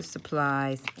for the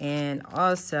supplies, and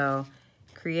also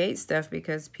create stuff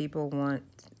because people want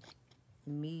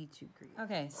me to create.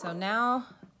 Okay, so now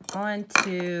on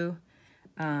to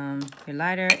your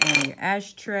lighter and your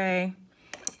ashtray.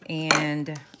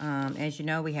 And as you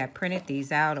know, we had printed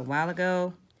these out a while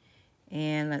ago.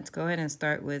 And let's go ahead and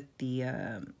start with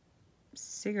the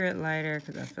cigarette lighter,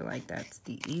 because I feel like that's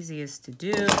the easiest to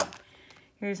do.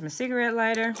 Here's my cigarette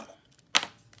lighter.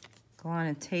 Go on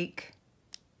and take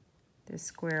this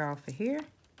square off of here.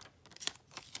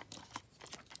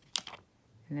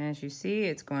 And as you see,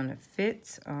 it's going to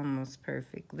fit almost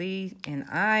perfectly. And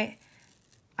I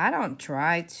don't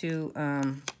try to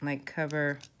like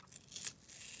cover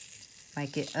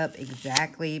like it up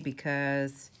exactly,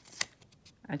 because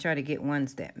I try to get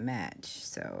ones that match.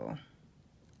 So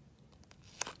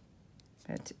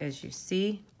that, as you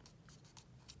see,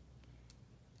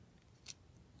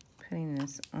 putting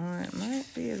this on, it might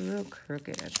be a little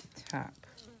crooked at the top.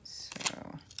 So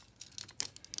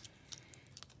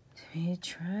let me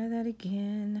try that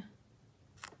again.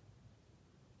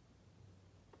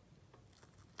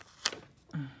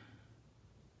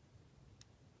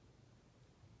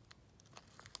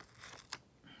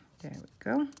 There we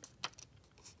go.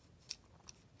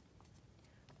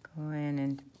 Go in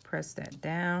and press that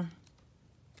down.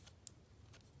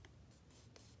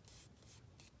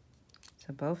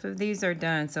 So both of these are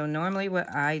done. So normally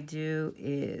what I do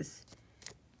is,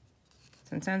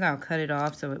 sometimes I'll cut it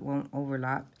off so it won't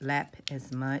overlap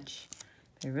as much.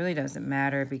 It really doesn't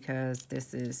matter because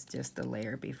this is just the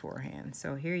layer beforehand.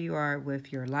 So here you are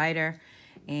with your lighter,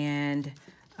 and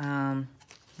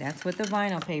that's with the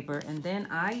vinyl paper. And then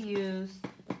I use,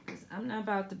 I'm not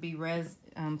about to be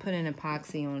putting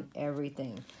epoxy on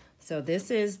everything. So this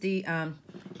is the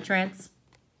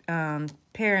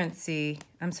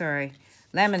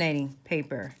laminating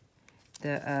paper,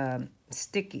 the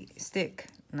stick,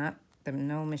 not the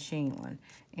no machine one.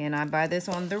 And I buy this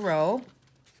on the roll.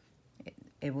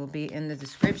 It will be in the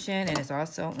description, and it's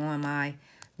also on my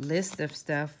list of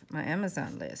stuff, my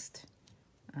Amazon list.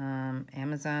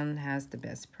 Amazon has the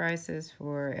best prices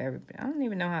for everybody. I don't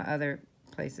even know how other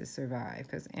places survive,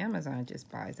 because Amazon just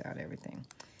buys out everything.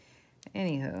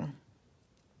 Anywho,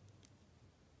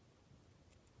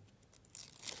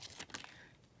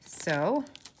 so.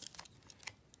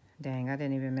 Dang, I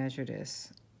didn't even measure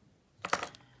this.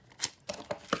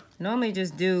 Normally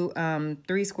just do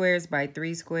 3 squares by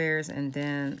 3 squares, and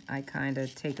then I kind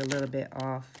of take a little bit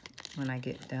off when I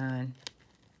get done.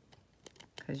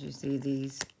 Because you see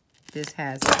this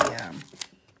has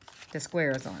the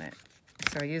squares on it.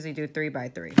 So I usually do 3 by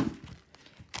 3.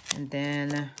 And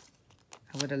then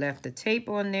I would have left the tape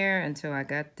on there until I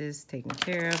got this taken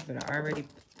care of, but I already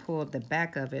pulled the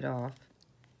back of it off.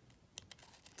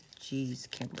 Jeez,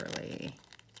 Kimberly.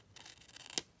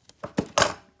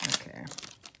 Okay.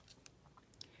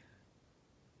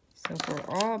 So for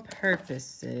all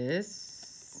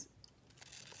purposes,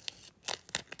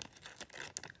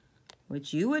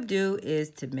 what you would do is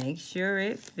to make sure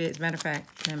it fits. Matter of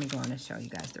fact, let me go on and show you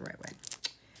guys the right way.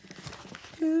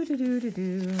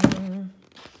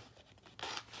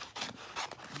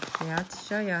 See, I'll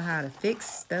show y'all how to fix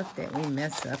stuff that we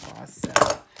mess up also.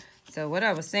 So what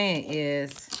I was saying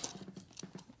is,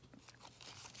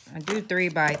 I do 3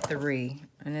 by 3,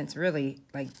 and it's really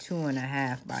like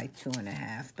 2.5 by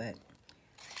 2.5, but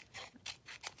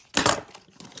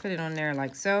put it on there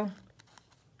like so.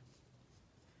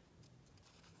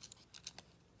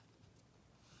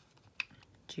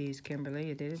 Geez, Kimberly,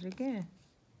 you did it again.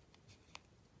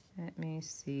 Let me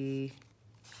see.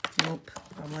 Nope,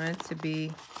 I want it to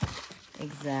be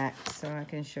exact so I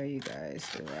can show you guys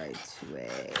the right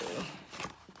way.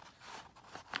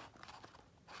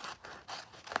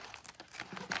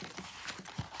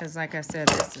 Because like I said,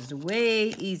 this is way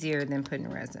easier than putting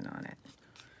resin on it.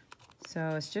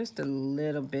 So it's just a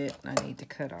little bit I need to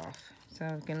cut off. So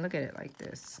you can look at it like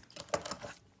this.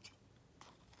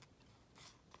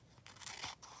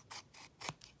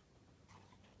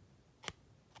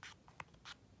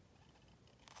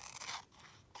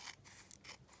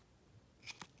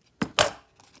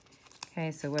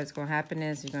 Okay, so what's going to happen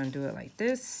is you're going to do it like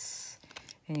this,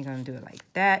 and you're going to do it like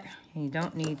that, and you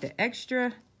don't need the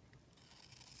extra.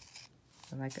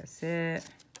 So like I said,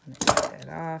 I'm going to cut that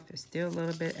off. It's still a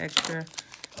little bit extra,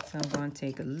 so I'm going to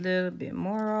take a little bit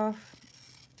more off.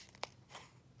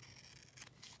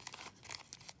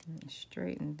 And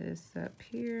straighten this up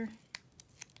here.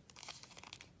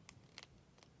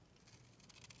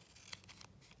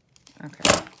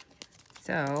 Okay,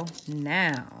 so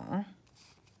now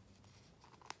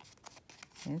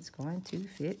it's going to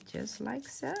fit just like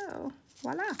so.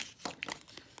 Voila.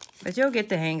 But you'll get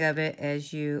the hang of it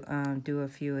as you do a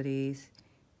few of these.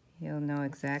 You'll know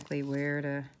exactly where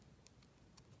to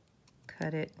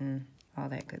cut it and all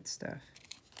that good stuff.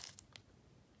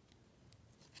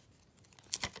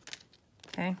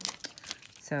 Okay.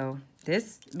 So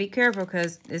this, be careful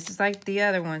because this is like the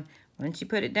other one. Once you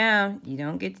put it down, you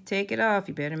don't get to take it off.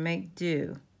 You better make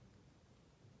do.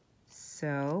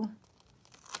 So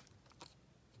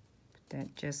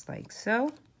that just like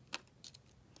so.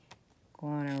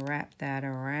 Going to wrap that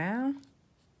around.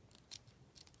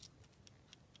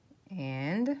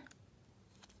 And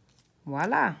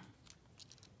voila.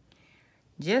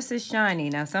 Just as shiny.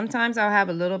 Now sometimes I'll have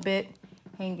a little bit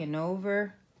hanging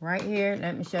over right here.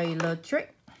 Let me show you a little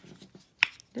trick.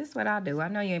 This is what I'll do. I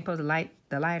know you ain't supposed to light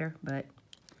the lighter, but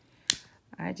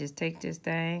I just take this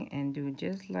thing and do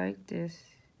just like this.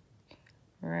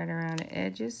 Right around the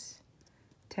edges.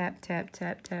 Tap, tap,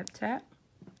 tap, tap, tap.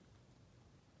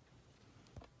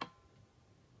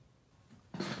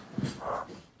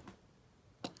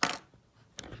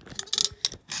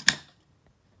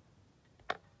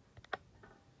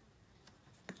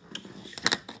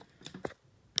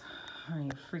 Are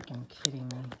you freaking kidding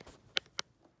me?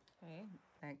 Okay,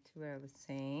 back to what I was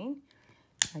saying.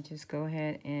 I just go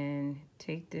ahead and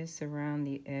take this around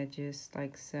the edges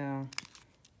like so.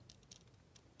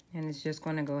 And it's just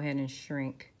going to go ahead and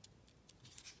shrink.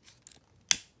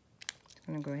 It's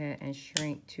going to go ahead and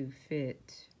shrink to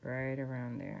fit right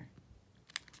around there.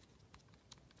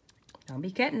 Don't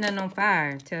be catching nothing on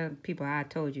fire. Tell people I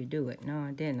told you do it. No,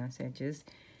 I didn't. I said just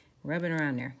rub it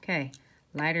around there. Okay,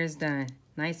 lighter's done.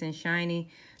 Nice and shiny.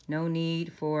 No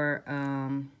need for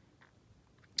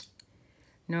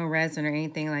no resin or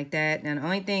anything like that. Now the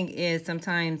only thing is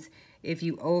sometimes if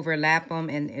you overlap them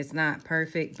and it's not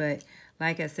perfect, but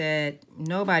like I said,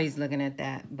 nobody's looking at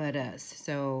that but us.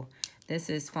 So this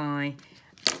is fine.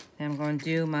 I'm going to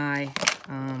do my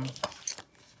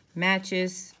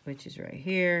matches, which is right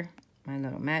here. My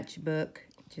little match book,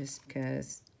 just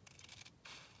because.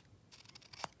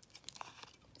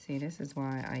 See, this is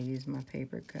why I use my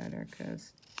paper cutter,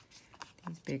 because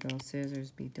these big old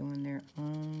scissors be doing their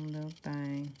own little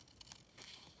thing.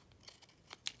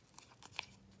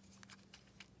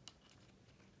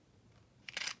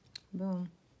 Boom.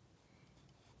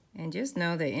 And just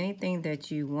know that anything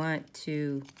that you want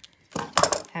to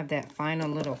have that final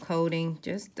little coating,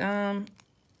 just you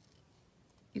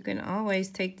can always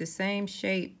take the same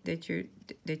shape that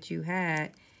you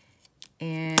had,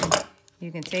 and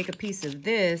you can take a piece of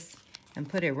this and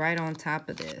put it right on top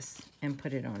of this and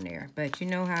put it on there. But you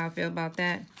know how I feel about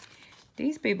that?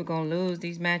 These people gonna lose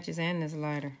these matches and this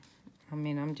lighter. I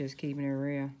mean, I'm just keeping it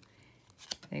real.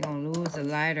 They're gonna lose the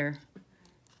lighter.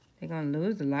 They're gonna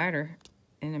lose the lighter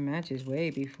and the matches way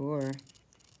before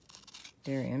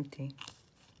they're empty.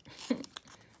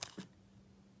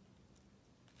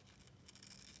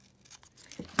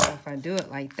 So if I do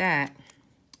it like that,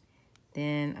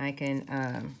 then I can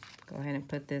go ahead and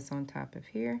put this on top of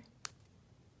here.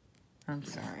 I'm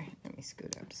sorry, let me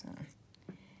scoot up some.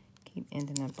 Keep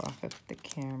ending up off of the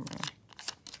camera.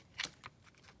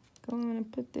 Go on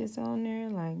and put this on there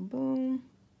like boom.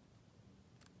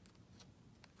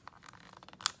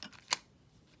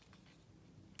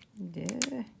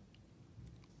 Yeah.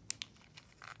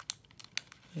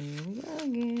 Here we go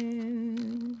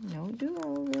again. No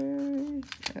do-overs.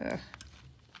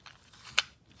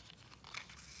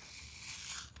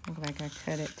 Look like I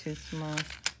cut it too small.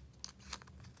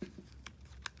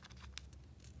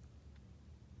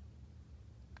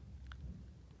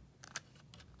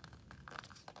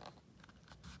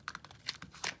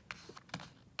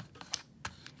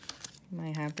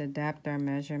 Might have to adapt our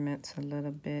measurements a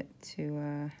little bit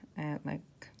to add like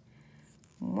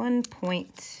 1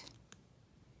 point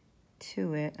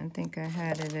to it. I think I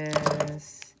had it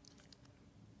as,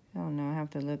 I don't know, I have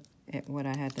to look at what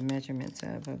I had the measurements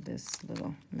of this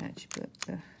little matchbook.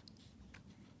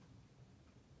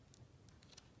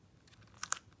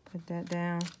 Put that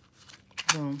down.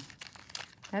 Boom.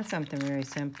 That's something very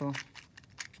simple.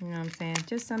 You know what I'm saying?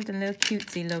 Just something little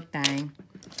cutesy little thing.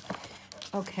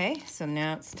 Okay, so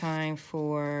now it's time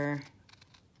for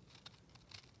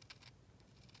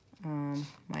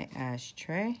my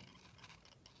ashtray.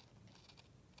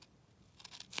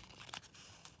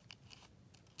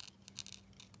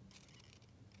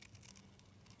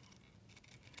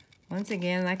 Once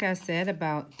again, like I said,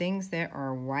 about things that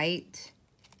are white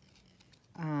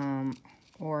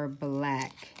or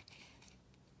black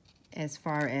as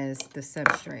far as the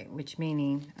substrate, which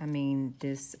meaning, I mean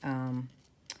this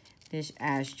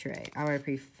ashtray. I would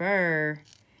prefer,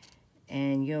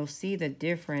 and you'll see the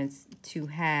difference, to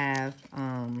have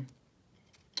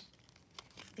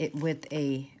it with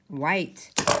a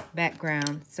white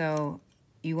background, so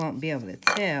you won't be able to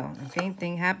tell. If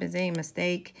anything happens, any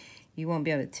mistake, you won't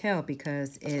be able to tell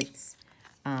because it's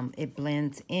it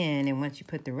blends in, and once you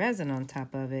put the resin on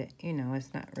top of it, you know,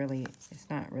 it's not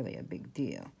really a big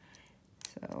deal.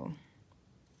 So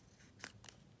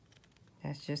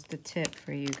that's just a tip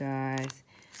for you guys.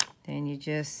 Then you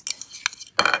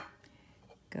just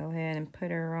go ahead and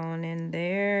put her on in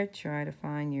there. Try to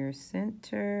find your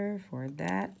center for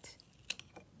that.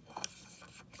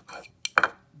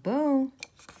 Boom.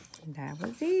 That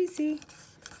was easy.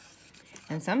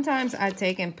 And sometimes I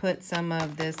take and put some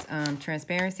of this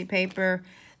transparency paper,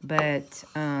 but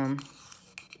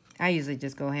I usually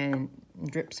just go ahead and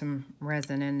drip some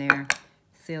resin in there.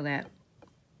 Seal that.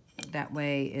 That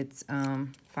way it's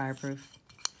fireproof.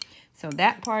 So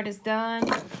that part is done.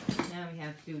 Now we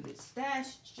have to do the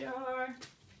stash jar.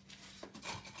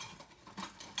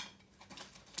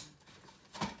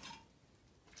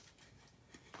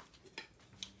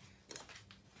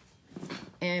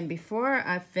 And before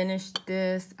I finish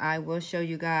this, I will show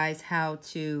you guys how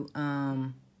to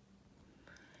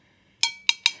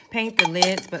paint the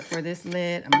lids. But for this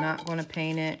lid, I'm not going to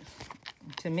paint it.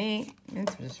 To me,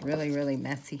 it's just really, really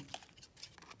messy.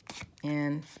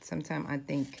 And sometimes I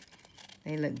think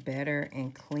they look better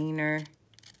and cleaner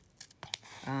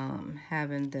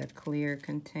having the clear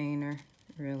container,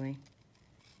 really.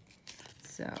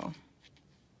 So,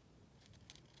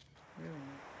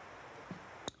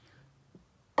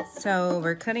 so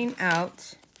we're cutting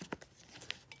out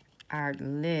our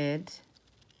lid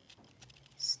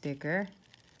sticker.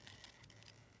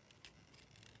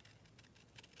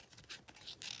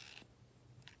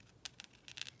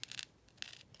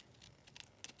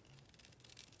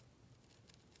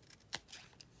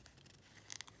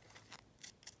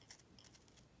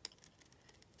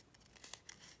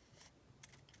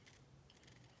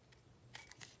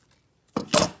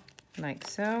 Like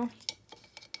so.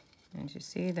 As you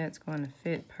see, that's going to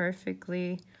fit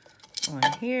perfectly on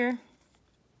here.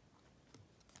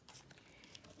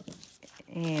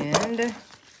 And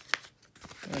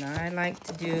what I like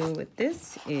to do with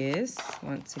this is,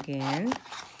 once again,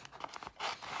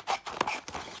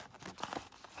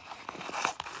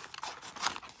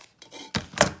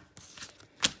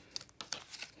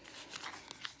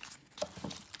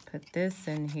 this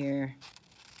in here.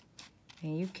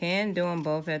 And you can do them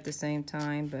both at the same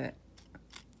time, but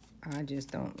I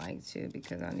just don't like to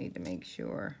because I need to make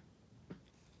sure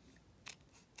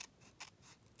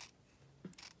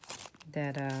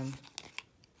that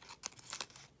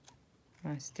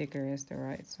my sticker is the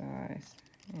right size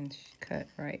and cut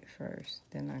right first.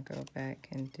 Then I go back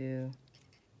and do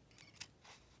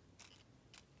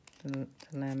the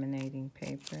laminating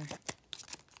paper.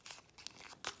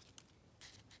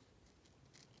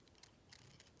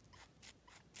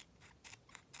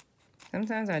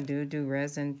 Sometimes I do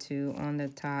resin too on the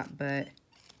top, but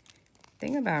the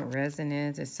thing about resin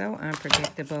is it's so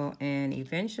unpredictable, and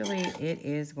eventually it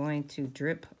is going to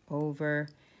drip over,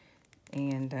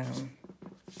 and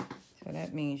so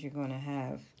that means you're going to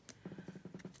have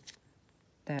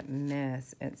that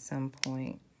mess at some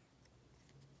point.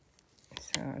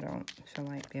 So I don't feel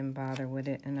like being bothered with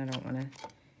it, and I don't want to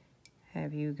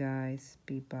have you guys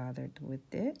be bothered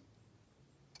with it.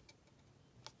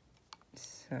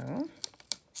 So,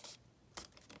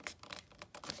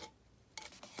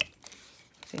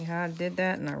 see how I did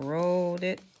that, and I rolled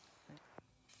it.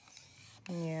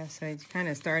 Yeah, so you kind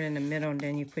of start in the middle and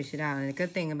then you push it out. And the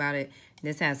good thing about it,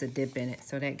 this has a dip in it,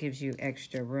 so that gives you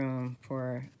extra room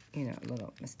for, you know,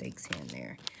 little mistakes here and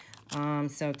there.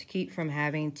 So to keep from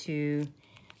having to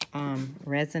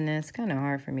resin this, it's kind of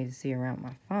hard for me to see around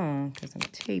my phone because I'm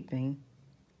taping.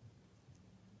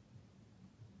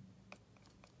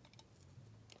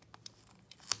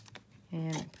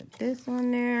 And I put this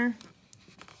on there,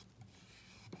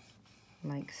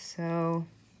 like so.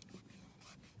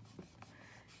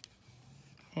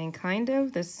 And kind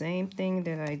of the same thing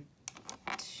that I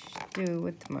do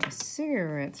with my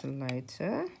cigarette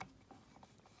lighter.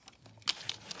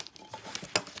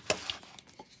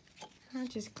 I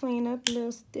just clean up a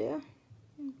little still.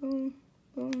 Boom,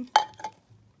 boom,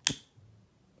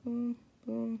 boom,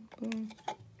 boom, boom.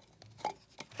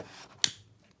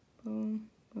 Boom,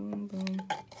 boom, boom.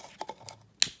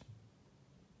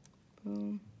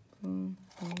 Boom, boom,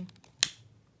 boom,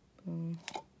 boom.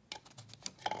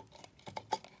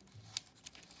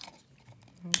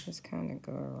 I'll just kind of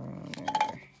go around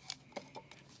there.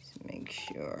 Just make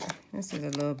sure. This is a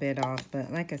little bit off,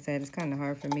 but like I said, it's kind of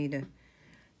hard for me to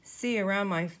see around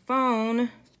my phone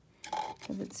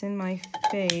because it's in my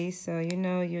face. So, you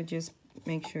know, you'll just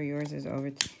make sure yours is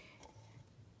over.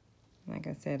 Like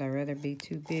I said, I'd rather be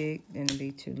too big than to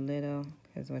be too little,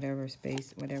 because whatever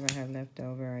space, whatever I have left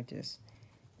over, I just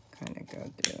kind of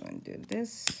go through and do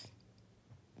this.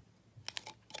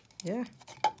 Yeah.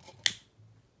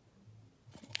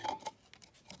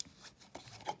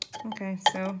 Okay,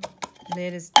 so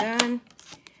lid is done.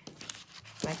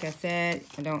 Like I said,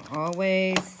 I don't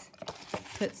always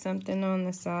put something on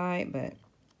the side, but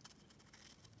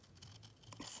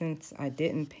since I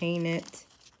didn't paint it,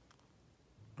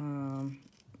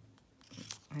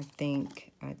 I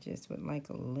think I just would like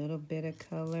a little bit of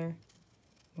color,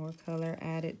 more color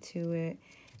added to it.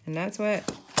 And that's why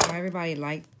everybody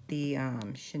liked the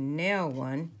Chanel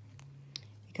one,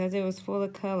 because it was full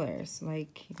of colors.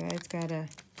 Like, you guys gotta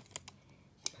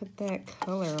put that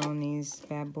color on these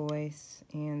bad boys.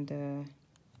 And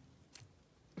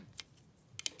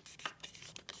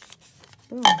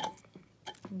boom,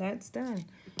 that's done.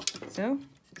 So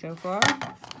far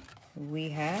we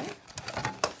have,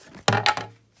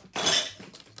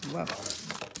 well,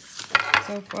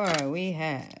 so far we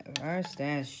have our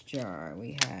stash jar,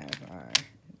 we have our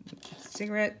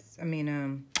cigarettes,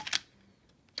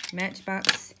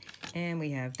 matchbox, and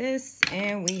we have this,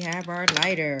 and we have our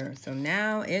lighter. So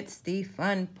now it's the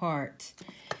fun part.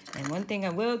 And one thing I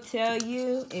will tell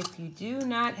you, if you do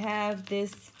not have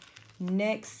this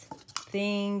next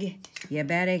thing, you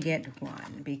better get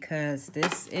one, because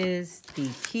this is the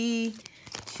key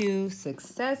to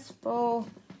successful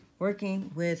working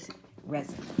with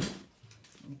resin.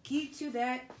 The key to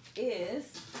that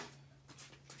is,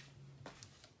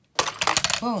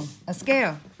 boom, a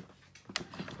scale.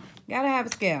 Gotta have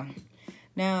a scale.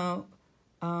 Now,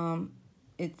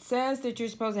 it says that you're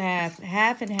supposed to have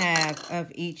half and half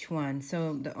of each one.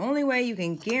 So the only way you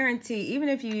can guarantee, even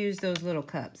if you use those little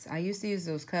cups, I used to use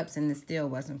those cups and it still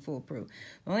wasn't foolproof.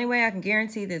 The only way I can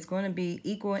guarantee that it's going to be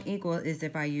equal and equal is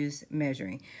if I use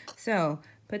measuring. So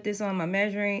put this on my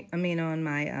on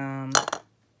my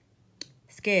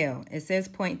scale. It says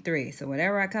 0.3. So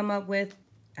whatever I come up with,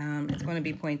 it's going to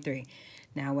be 0.3.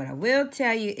 Now what I will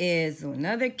tell you is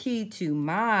another key to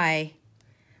my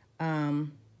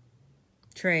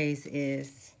trays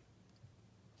is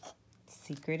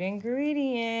secret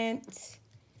ingredient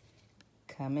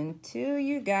coming to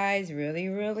you guys really,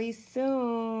 really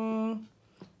soon.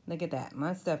 Look at that.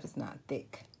 My stuff is not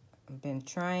thick. I've been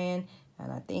trying,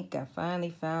 and I think I finally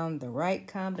found the right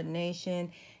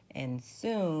combination, and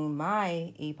soon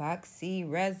my epoxy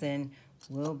resin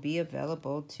will be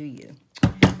available to you.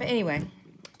 But anyway,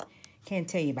 can't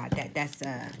tell you about that. That's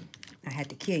I had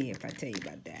to kill you if I tell you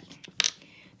about that.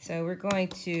 So we're going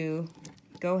to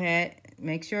go ahead,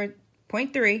 make sure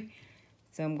 0.3.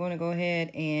 So I'm going to go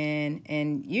ahead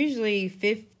and usually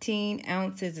 15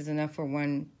 ounces is enough for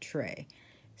one tray.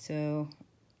 So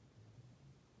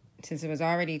since it was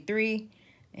already 3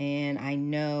 and I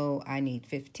know I need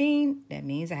 15, that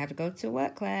means I have to go to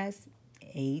what class?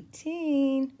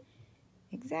 18.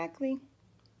 Exactly.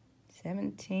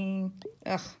 17.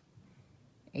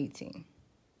 18.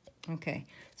 Okay,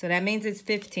 so that means it's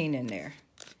 15 in there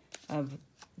of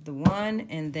the one,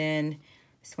 and then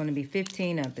it's going to be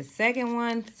 15 of the second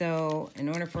one. So in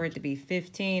order for it to be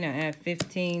 15, I add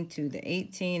 15 to the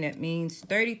 18. That means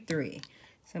 33.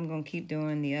 So I'm going to keep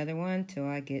doing the other one till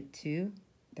I get to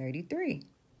 33.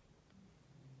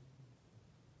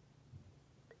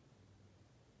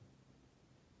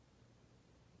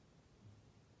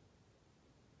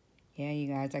 Yeah,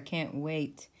 you guys, I can't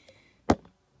wait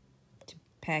to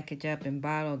package up and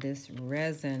bottle this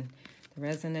resin. The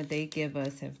resin that they give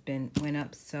us went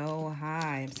up so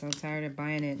high. I'm so tired of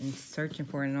buying it and searching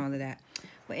for it and all of that.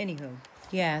 But anywho,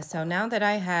 yeah, so now that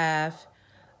I have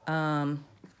half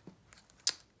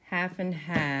and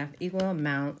half, equal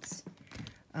amounts,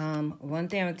 one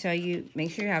thing I'll tell you,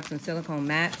 make sure you have some silicone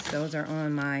mats. Those are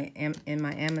on in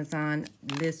my Amazon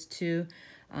list too.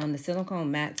 The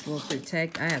silicone mats will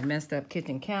protect. I have messed up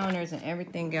kitchen counters and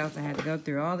everything else. I had to go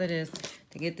through all of this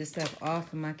to get this stuff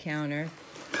off of my counter.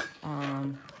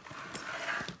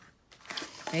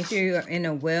 Make sure you're in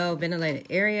a well-ventilated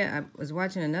area. I was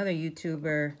watching another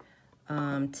YouTuber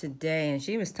today, and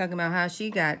she was talking about how she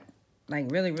got like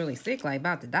really, really sick, like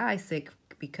about to die sick,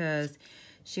 because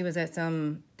she was at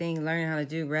some thing learning how to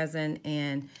do resin,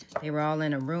 and they were all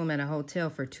in a room at a hotel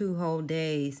for 2 whole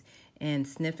days and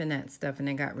sniffing that stuff, and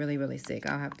they got really, really sick.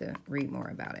 I'll have to read more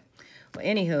about it. Well,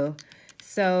 anywho,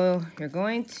 so you're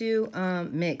going to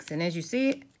mix, and as you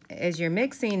see, as you're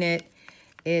mixing it,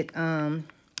 it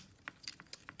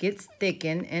gets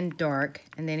thickened and dark,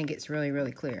 and then it gets really,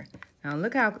 really clear. Now,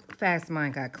 look how fast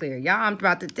mine got clear. Y'all, I'm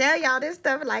about to tell y'all this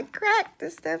stuff is like crack.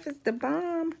 This stuff is the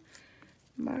bomb.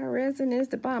 My resin is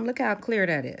the bomb. Look how clear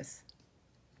that is.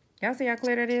 Y'all see how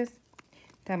clear that is?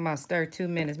 Talking about stir 2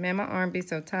 minutes. Man, my arm be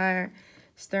so tired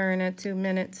stirring at 2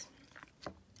 minutes.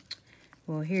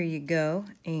 Well, here you go.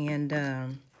 And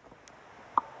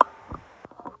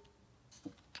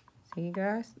see, you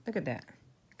guys? Look at that.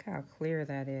 Look how clear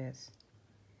that is.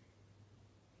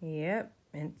 Yep,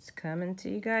 it's coming to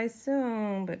you guys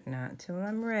soon, but not till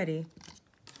I'm ready.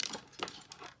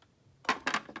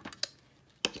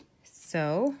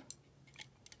 So,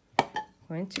 I'm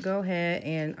going to go ahead,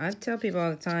 and I tell people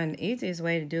all the time, the easiest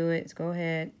way to do it is go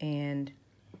ahead and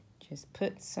just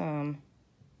put some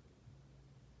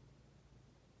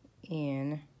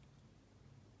in,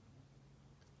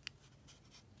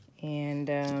 and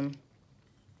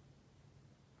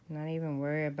not even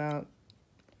worry about.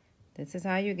 This is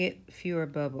how you get fewer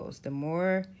bubbles. The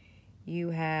more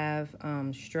you have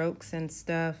strokes and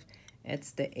stuff,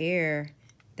 it's the air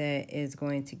that is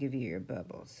going to give you your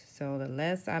bubbles. So the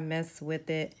less I mess with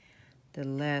it, the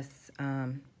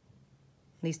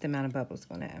least amount of bubbles it's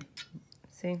going to have.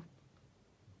 See?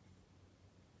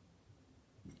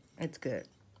 It's good.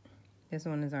 This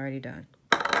one is already done.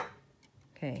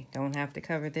 Okay, don't have to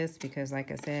cover this because,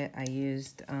 like I said, I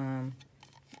used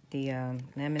the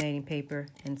laminating paper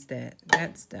instead.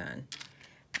 That's done.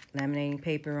 Laminating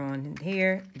paper on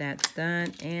here, that's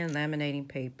done, and laminating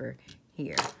paper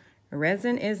here.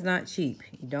 Resin is not cheap.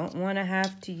 You don't want to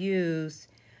have to use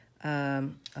a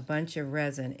bunch of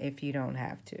resin if you don't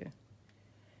have to.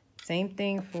 Same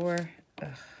thing for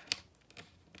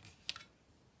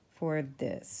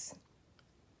this.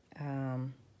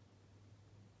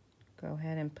 Go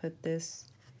ahead and put this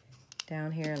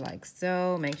down here like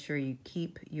so. Make sure you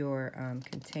keep your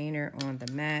container on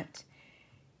the mat.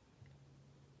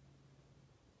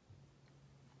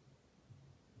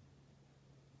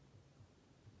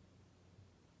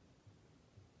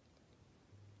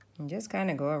 And just kind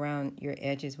of go around your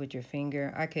edges with your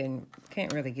finger. I can't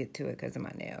really get to it because of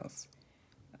my nails.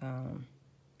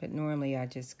 But normally I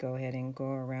just go ahead and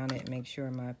go around it and make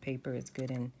sure my paper is good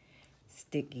and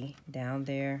sticky down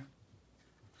there.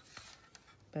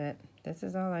 But this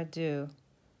is all I do.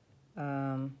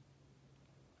 Because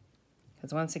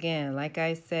once again, like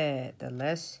I said, the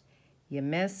less you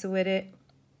mess with it,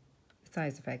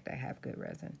 besides the fact that I have good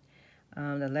resin,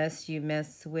 the less you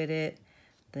mess with it,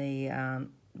 the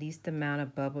least amount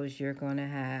of bubbles you're going to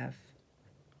have.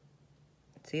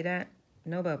 See that?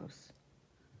 No bubbles.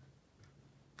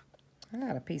 I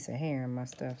got a piece of hair in my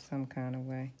stuff some kind of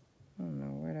way. I don't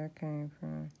know where that came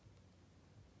from.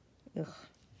 Ugh.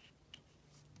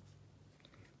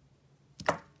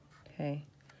 Okay.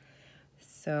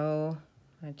 So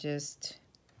I just,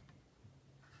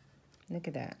 look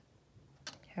at that.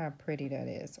 How pretty that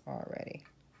is already.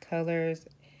 Colors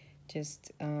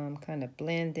just kind of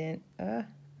blend in. I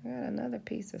got another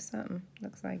piece of something.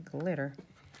 Looks like glitter.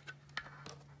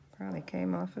 Probably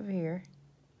came off of here.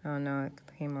 Oh no, it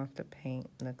came off the paint.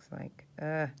 Looks like.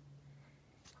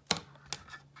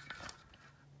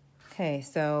 Okay,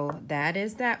 so that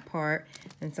is that part.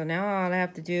 And so now all I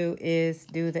have to do is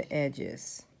do the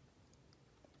edges.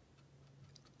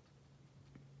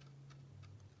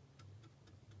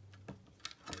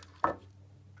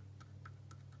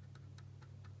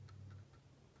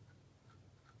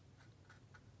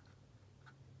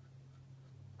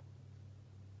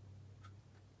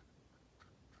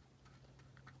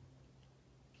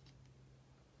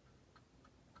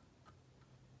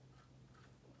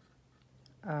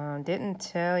 Didn't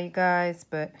tell you guys,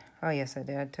 but oh yes I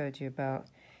did. I told you about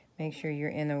make sure you're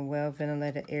in a well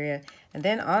ventilated area, and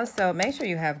then also make sure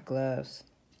you have gloves.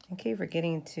 I keep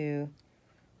forgetting to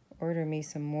order me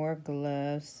some more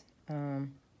gloves. So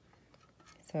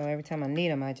every time I need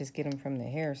them, I just get them from the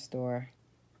hair store.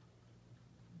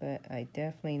 But I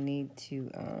definitely need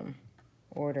to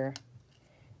order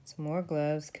some more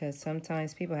gloves because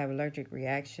sometimes people have allergic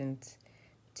reactions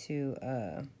to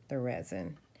the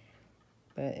resin.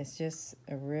 But it's just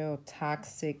a real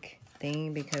toxic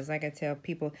thing because like I tell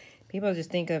people just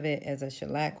think of it as a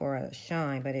shellac or a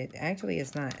shine, but it actually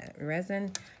is not.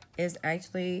 Resin is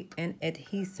actually an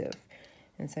adhesive.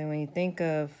 And so when you think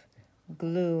of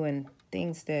glue and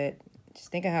things that,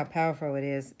 just think of how powerful it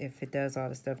is if it does all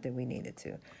the stuff that we need it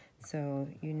to. So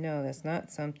you know that's not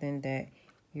something that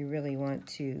you really want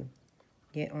to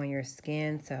get on your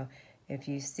skin. So if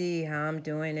you see how I'm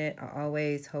doing it, I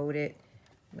always hold it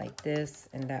like this,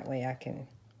 and that way I can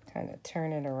kind of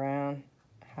turn it around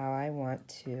how I want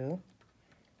to.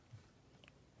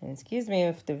 And excuse me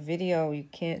if the video you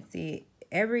can't see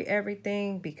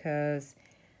everything because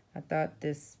I thought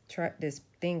this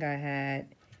thing I had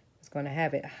was going to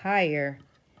have it higher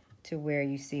to where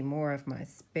you see more of my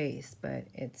space, but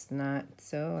it's not,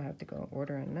 so I have to go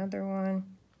order another one.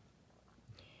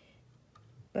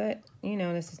 But you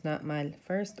know, this is not my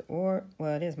first or,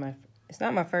 well, it's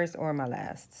not my first or my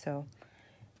last, so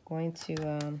I'm going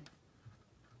to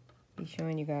be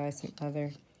showing you guys some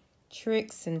other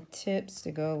tricks and tips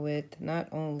to go with not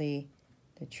only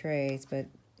the trays, but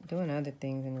doing other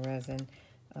things in resin.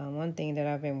 One thing that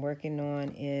I've been working on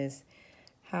is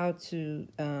how to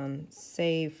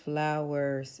save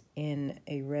flowers in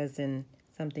a resin,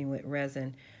 something with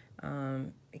resin,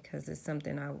 because it's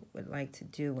something I would like to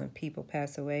do when people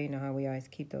pass away. You know how we always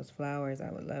keep those flowers. I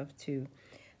would love to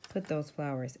put those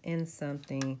flowers in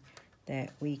something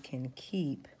that we can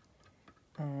keep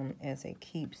as a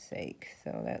keepsake.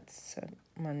 So that's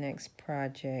my next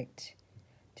project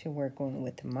to work on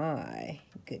with my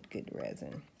good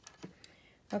resin.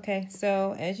 Okay,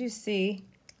 so as you see,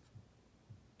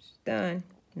 it's done.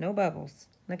 No bubbles.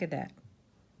 Look at that.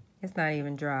 It's not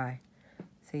even dry.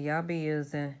 So y'all be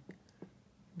using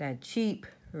that cheap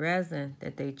resin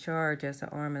that they charge us an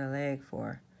arm and a leg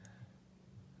for.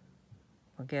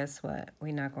 Well, guess what?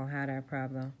 We're not going to have that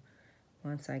problem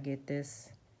once I get this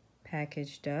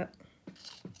packaged up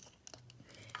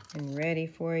and ready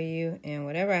for you. And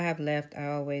whatever I have left, I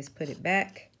always put it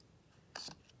back.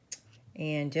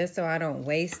 And just so I don't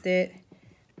waste it,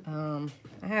 I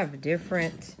have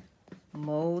different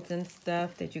molds and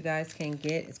stuff that you guys can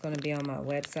get. It's going to be on my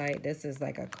website. This is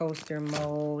like a coaster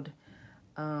mold.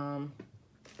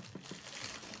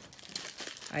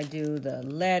 I do the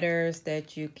letters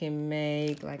that you can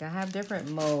make. Like I have different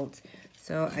molds.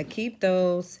 So I keep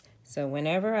those. So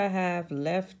whenever I have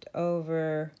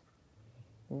leftover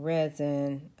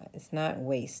resin, it's not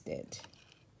wasted.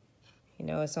 You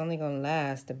know, it's only going to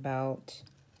last about,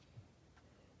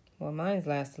 well, mine's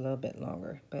last a little bit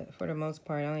longer. But for the most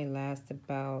part, it only lasts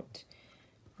about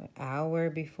an hour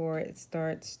before it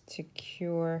starts to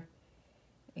cure.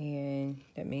 And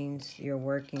that means your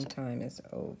working time is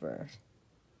over.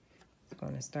 It's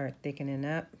going to start thickening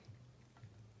up.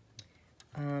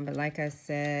 But like I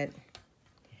said,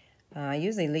 I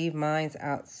usually leave mine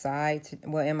outside,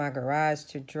 in my garage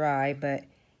to dry. But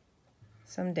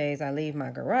some days I leave my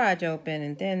garage open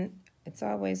and then it's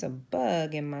always a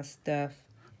bug in my stuff.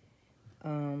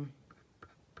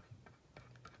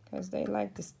 Because they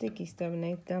like the sticky stuff and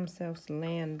they themselves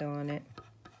land on it.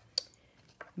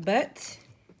 But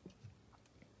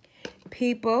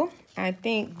people, I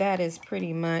think that is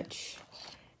pretty much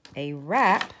a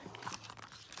wrap.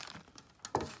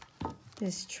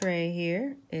 This tray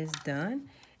here is done,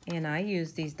 and I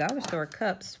use these dollar store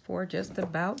cups for just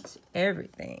about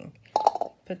everything.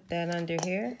 Put that under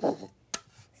here.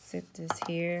 Sit this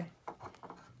here.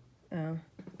 Oh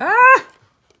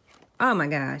my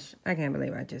gosh, I can't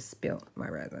believe I just spilled my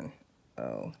resin.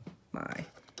 Oh my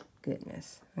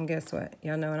goodness. And guess what?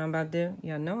 Y'all know what I'm about to do?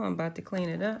 Y'all know I'm about to clean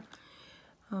it up.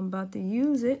 I'm about to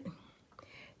use it.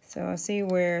 So I see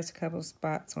where there's a couple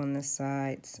spots on the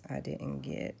sides I didn't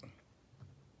get.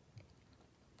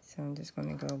 So I'm just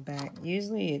going to go back.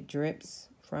 Usually it drips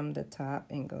from the top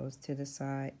and goes to the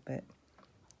side, but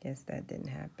guess that didn't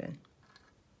happen.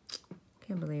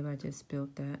 Can't believe I just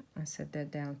spilled that. I set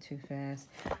that down too fast.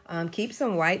 Keep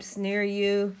some wipes near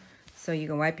you so you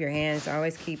can wipe your hands. I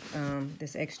always keep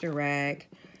this extra rag.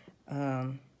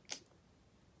 Something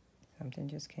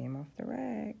just came off the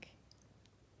rag.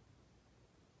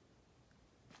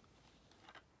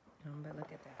 But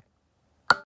look at that.